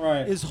is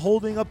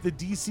holding up the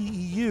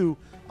DCEU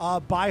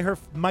by her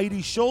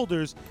mighty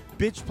shoulders.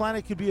 Bitch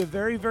Planet could be a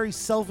very, very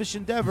selfish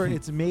endeavor.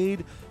 It's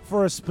made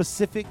for a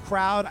specific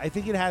crowd. I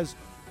think it has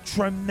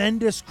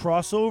tremendous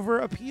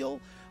crossover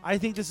appeal. I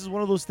think this is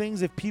one of those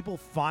things, if people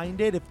find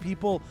it, if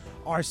people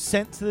are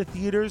sent to the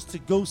theaters to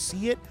go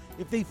see it,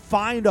 if they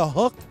find a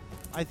hook,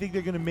 I think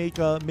they're going to make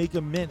a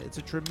mint. It's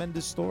a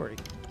tremendous story.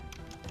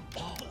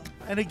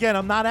 And again,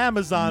 I'm not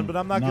Amazon, but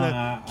I'm not going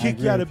to kick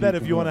you out of bed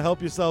if you want to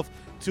help yourself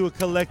to a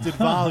collected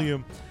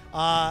volume.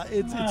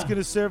 It's going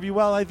to serve you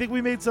well. I think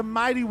we made some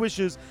mighty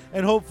wishes,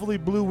 and hopefully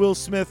Blue Will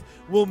Smith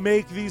will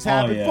make these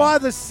happen. For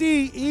the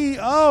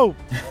CEO,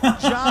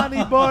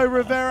 Johnny Boy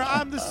Rivera,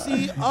 I'm the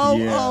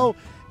COO.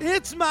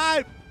 It's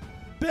my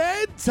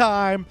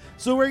bedtime,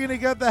 so we're going to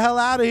get the hell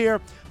out of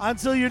here.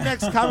 Until your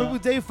next Comic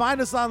Book Day,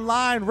 find us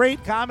online,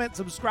 rate, comment,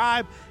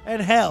 subscribe,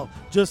 and hell,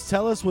 just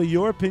tell us what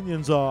your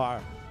opinions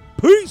are.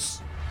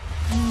 Peace!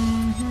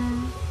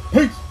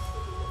 Peace!